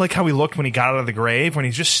especially like how he looked when he got out of the grave, when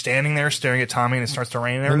he's just standing there staring at Tommy and it starts to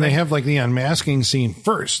rain and everything. And they have like the unmasking scene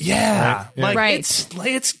first. Yeah. Right? Right.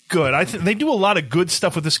 It's good. They do a lot of good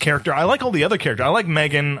stuff with this character. I like all the other characters. I like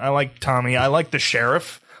Megan. I like Tommy. I like the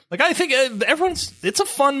sheriff. Like, I think it's a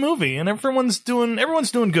fun movie and everyone's doing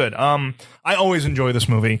good. I always enjoy this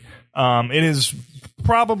movie. It is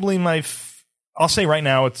probably I'll say right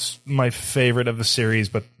now it's my favorite of the series,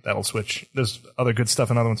 but that'll switch. There's other good stuff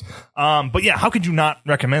in other ones. But yeah, how could you not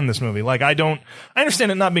recommend this movie? Like, I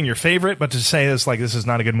understand it not being your favorite, but to say this is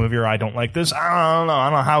not a good movie or I don't like this, I don't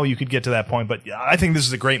know how you could get to that point, but yeah, I think this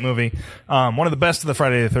is a great movie. One of the best of the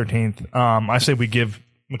Friday the 13th. I say we give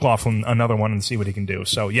McLaughlin another one and see what he can do.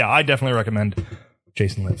 So yeah, I definitely recommend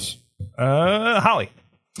Jason Lives. Holly.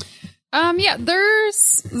 Yeah,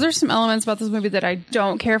 there's some elements about this movie that I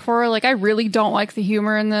don't care for. Like, I really don't like the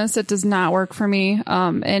humor in this. It does not work for me.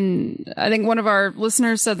 And I think one of our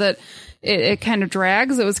listeners said that it kind of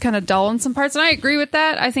drags. It was kind of dull in some parts. And I agree with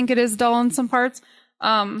that. I think it is dull in some parts.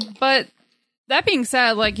 But that being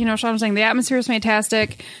said, like, Sean was saying, the atmosphere is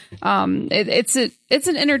fantastic. It's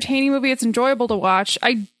an entertaining movie. It's enjoyable to watch.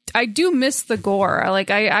 I do miss the gore.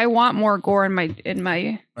 I want more gore in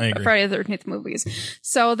my Friday the 13th movies.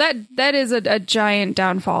 So that is a giant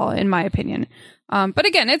downfall in my opinion. But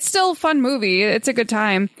again, it's still a fun movie. It's a good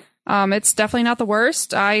time. It's definitely not the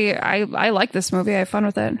worst. I like this movie. I have fun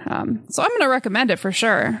with it. So I'm going to recommend it for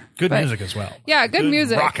sure. Good music as well. Yeah, good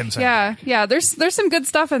music. Rockin' sound. Yeah. There's some good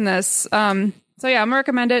stuff in this. So yeah, I'm going to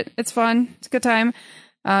recommend it. It's fun. It's a good time.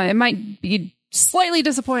 It might be slightly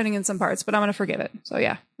disappointing in some parts, but I'm going to forgive it. So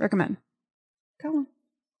yeah, recommend. Colin,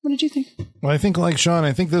 what did you think? Well, I think like Sean,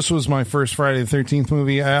 I think this was my first Friday the 13th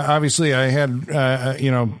movie. Obviously, I had,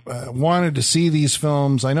 wanted to see these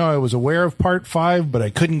films. I know I was aware of part 5, but I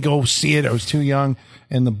couldn't go see it. I was too young.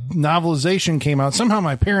 And the novelization came out. Somehow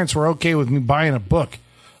my parents were okay with me buying a book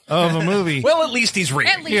of a movie. Well, at least he's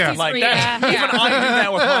reading. At least he's reading. Even I do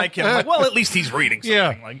that with my kid. I'm like, well, at least he's reading something.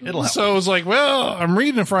 Yeah. Like, it'll help. So it was like, well, I'm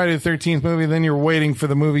reading a Friday the 13th movie, then you're waiting for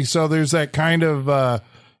the movie. So there's that kind of,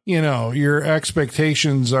 your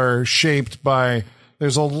expectations are shaped by,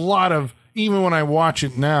 there's a lot of, even when I watch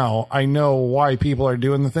it now, I know why people are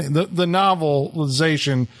doing the thing. The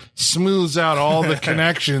novelization smooths out all the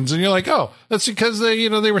connections, and you're like, oh, that's because they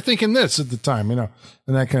were thinking this at the time, and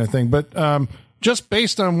that kind of thing. But just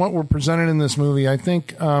based on what we're presented in this movie, I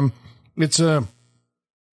think it's a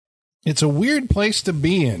weird place to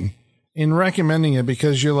be in recommending it,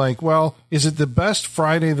 because you're like, well, is it the best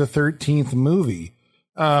Friday the 13th movie?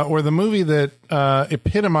 Or the movie that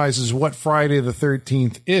epitomizes what Friday the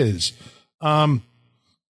 13th is. I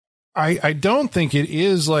don't think it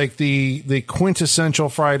is like the quintessential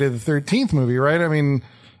Friday the 13th movie, right? I mean,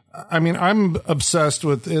 I'm obsessed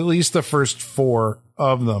with at least the first 4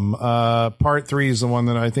 of them. Part 3 is the one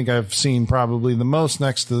that I think I've seen probably the most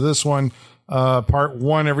next to this one. Part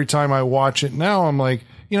 1, every time I watch it now, I'm like,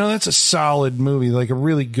 that's a solid movie, like a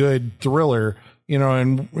really good thriller,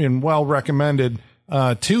 and well recommended.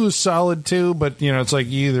 2 is solid too, but it's like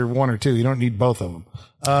either 1 or 2. You don't need both of them.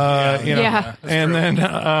 Yeah. And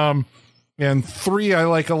then, and 3 I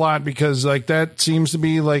like a lot, because like that seems to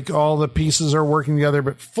be like all the pieces are working together.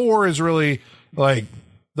 But 4 is really like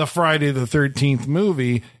the Friday the 13th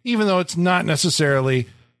movie, even though it's not necessarily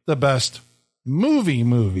the best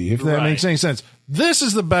movie, if that makes any sense. This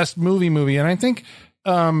is the best movie. And I think,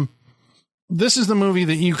 this is the movie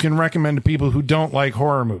that you can recommend to people who don't like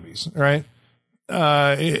horror movies, right?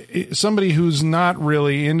 Somebody who's not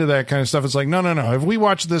really into that kind of stuff, it's like, no. If we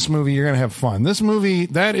watch this movie, you're going to have fun. This movie,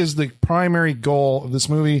 that is the primary goal of this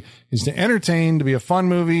movie, is to entertain, to be a fun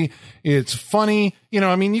movie. It's funny. You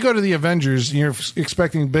go to the Avengers, you're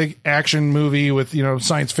expecting a big action movie with,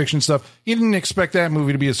 science fiction stuff. You didn't expect that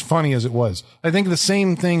movie to be as funny as it was. I think the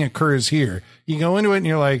same thing occurs here. You go into it and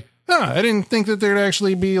you're like, I didn't think that there'd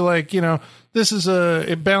actually be like,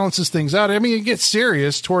 it balances things out. I mean, it gets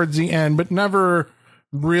serious towards the end, but never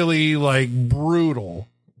really like brutal,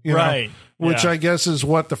 right? Which I guess is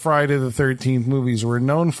what the Friday the 13th movies were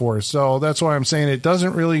known for. So that's why I'm saying it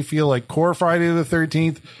doesn't really feel like core Friday the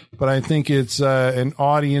 13th, but I think it's an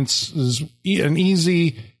audience's an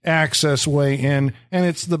easy access way in, and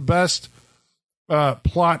it's the best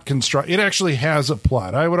plot construct. It actually has a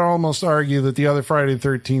plot. I would almost argue that the other Friday the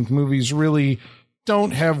 13th movies really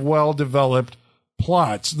don't have well-developed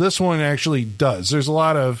plots. This one actually does. There's a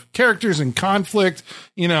lot of characters in conflict,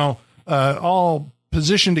 all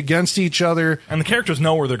positioned against each other. And the characters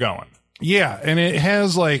know where they're going. Yeah, and it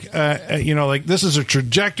has like like this is a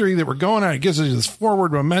trajectory that we're going on. It gives us this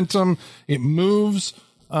forward momentum. It moves.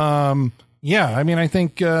 Yeah, I mean, I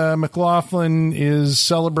think McLaughlin is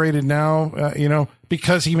celebrated now,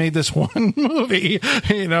 because he made this one movie,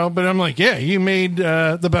 But I'm like, yeah, you made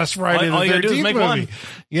the best Friday the 13th movie. One.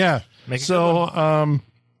 Yeah.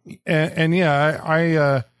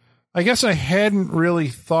 I guess I hadn't really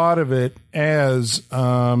thought of it as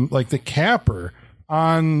like the capper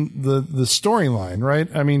on the storyline, right?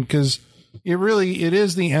 I mean, because it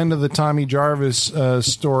is the end of the Tommy Jarvis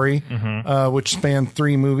story, which spanned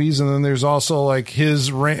 3 movies, and then there's also like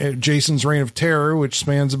Jason's Reign of Terror, which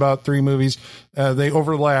spans about 3 movies. They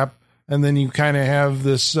overlap, and then you kind of have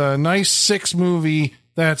this nice 6 movie.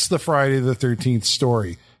 That's the Friday the 13th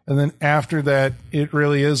story, and then after that, it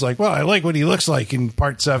really is like, well, I like what he looks like in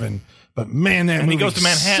part 7. But man, that movie he goes to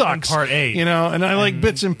Manhattan sucks, in part 8. And I like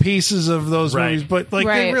bits and pieces of those movies, but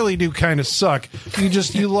they really do kind of suck.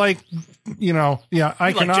 You like,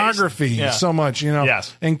 iconography so much,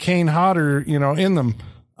 Yes. and Kane Hodder, in them.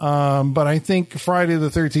 But I think Friday the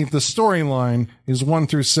 13th, the storyline is 1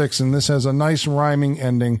 through 6, and this has a nice rhyming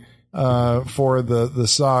ending for the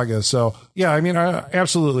saga. So yeah, I mean, I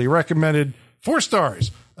absolutely recommended. 4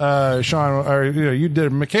 stars. Sean, or you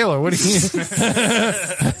did. Michaela, what do you?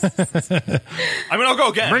 I mean, I'll go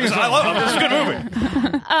again. I love it. It's a good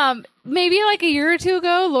movie. Maybe like a year or 2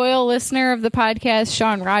 ago, loyal listener of the podcast,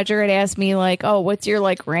 Sean Roger, had asked me like, "Oh, what's your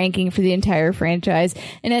like ranking for the entire franchise?"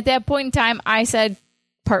 And at that point in time, I said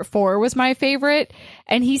part 4 was my favorite,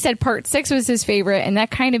 and he said part 6 was his favorite, and that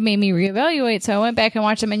kind of made me reevaluate. So I went back and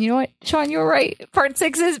watched them, and you know what, Sean, you were right. Part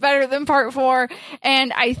 6 is better than part 4,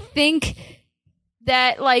 and I think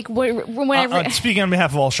that like whenever speaking on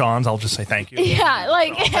behalf of all Seans, I'll just say thank you. Yeah,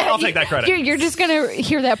 like I'll take that credit. You're just gonna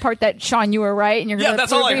hear that part that Sean, you were right, and you're gonna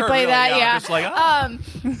that's all I heard, really. that. Yeah, just like,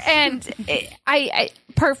 and I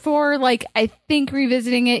part 4, like I think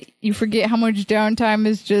revisiting it, you forget how much downtime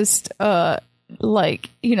is just like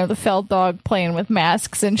the fell dog playing with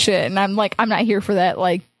masks and shit, and I'm like, I'm not here for that.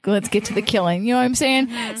 Like, let's get to the killing. You know what I'm saying?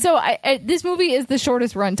 Mm-hmm. So this movie is the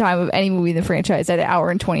shortest runtime of any movie in the franchise at 1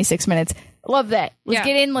 hour and 26 minutes. Love that. Let's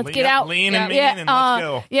get in. Let's get out. Lean and mean, and let's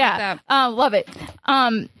go. Yeah. Love it.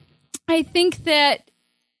 I think that,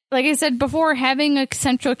 like I said before, having a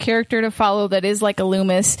central character to follow that is like a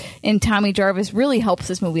Loomis and Tommy Jarvis really helps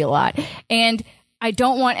this movie a lot. And I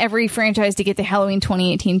don't want every franchise to get the Halloween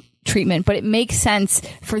 2018 treatment, but it makes sense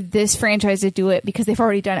for this franchise to do it because they've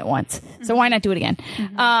already done it once. So why not do it again?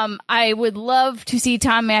 Mm-hmm. I would love to see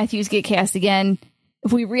Tom Matthews get cast again.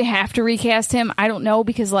 If we have to recast him, I don't know,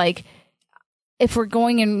 because like, if we're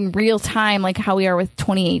going in real time, like how we are with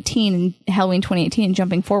 2018 and Halloween 2018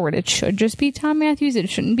 jumping forward, it should just be Tom Matthews. It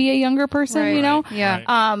shouldn't be a younger person,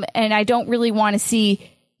 Yeah. And I don't really want to see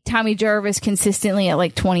Tommy Jarvis consistently at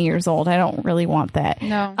like 20 years old. I don't really want that.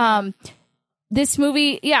 No. This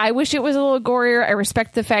movie, I wish it was a little gorier. I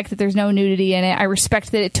respect the fact that there's no nudity in it. I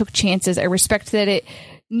respect that it took chances. I respect that it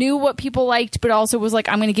knew what people liked, but also was like,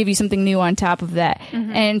 I'm going to give you something new on top of that.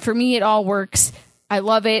 Mm-hmm. And for me, it all works. I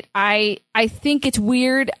love it. I think it's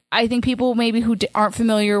weird. I think people maybe who aren't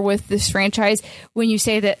familiar with this franchise, when you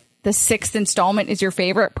say that the 6th installment is your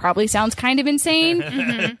favorite, probably sounds kind of insane.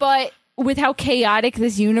 Mm-hmm. But with how chaotic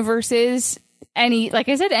this universe is, like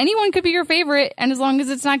I said, anyone could be your favorite, and as long as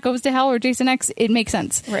it's not Goes to Hell or Jason X, it makes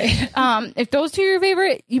sense. Right. If those 2 are your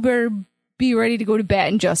favorite, you better be ready to go to bat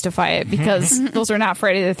and justify it, because those are not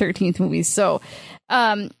Friday the 13th movies. So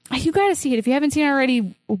you got to see it. If you haven't seen it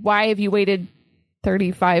already, why have you waited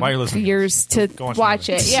 35 years to watch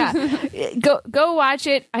it? Yeah. Go watch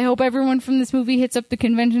it. I hope everyone from this movie hits up the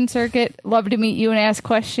convention circuit. Love to meet you and ask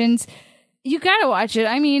questions. You gotta watch it.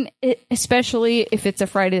 I mean, especially if it's a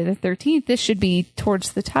Friday the 13th, this should be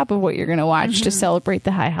towards the top of what you're gonna watch to celebrate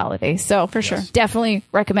the high holiday. So for sure, definitely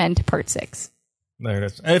recommend part 6. There it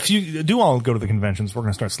is. If you do all go to the conventions, we're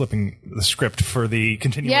going to start slipping the script for the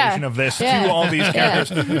continuation of this to all these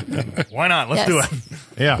characters. Why not? Let's do it.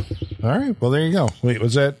 Yeah. All right. Well, there you go. Wait,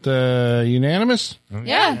 was that unanimous?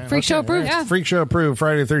 Yeah. Freak Show approved. Yeah. Freak Show approved.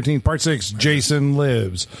 Friday the 13th, part 6, Jason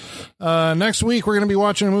Lives. Next week, we're going to be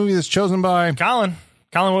watching a movie that's chosen by Colin.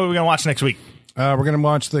 Colin, what are we going to watch next week? We're going to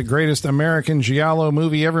watch the greatest American giallo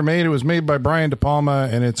movie ever made. It was made by Brian De Palma,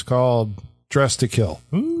 and it's called Dress to Kill.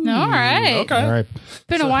 Ooh, all right. Okay. All right.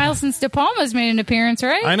 Been a while since De Palma's made an appearance,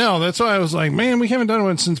 right? I know. That's why I was like, man, we haven't done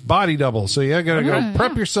one since Body Double. So you got to go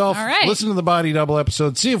prep yourself. All right. Listen to the Body Double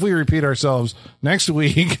episode. See if we repeat ourselves next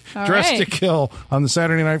week. Dress to Kill on the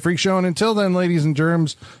Saturday Night Freak Show. And until then, ladies and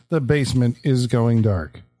germs, the basement is going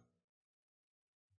dark.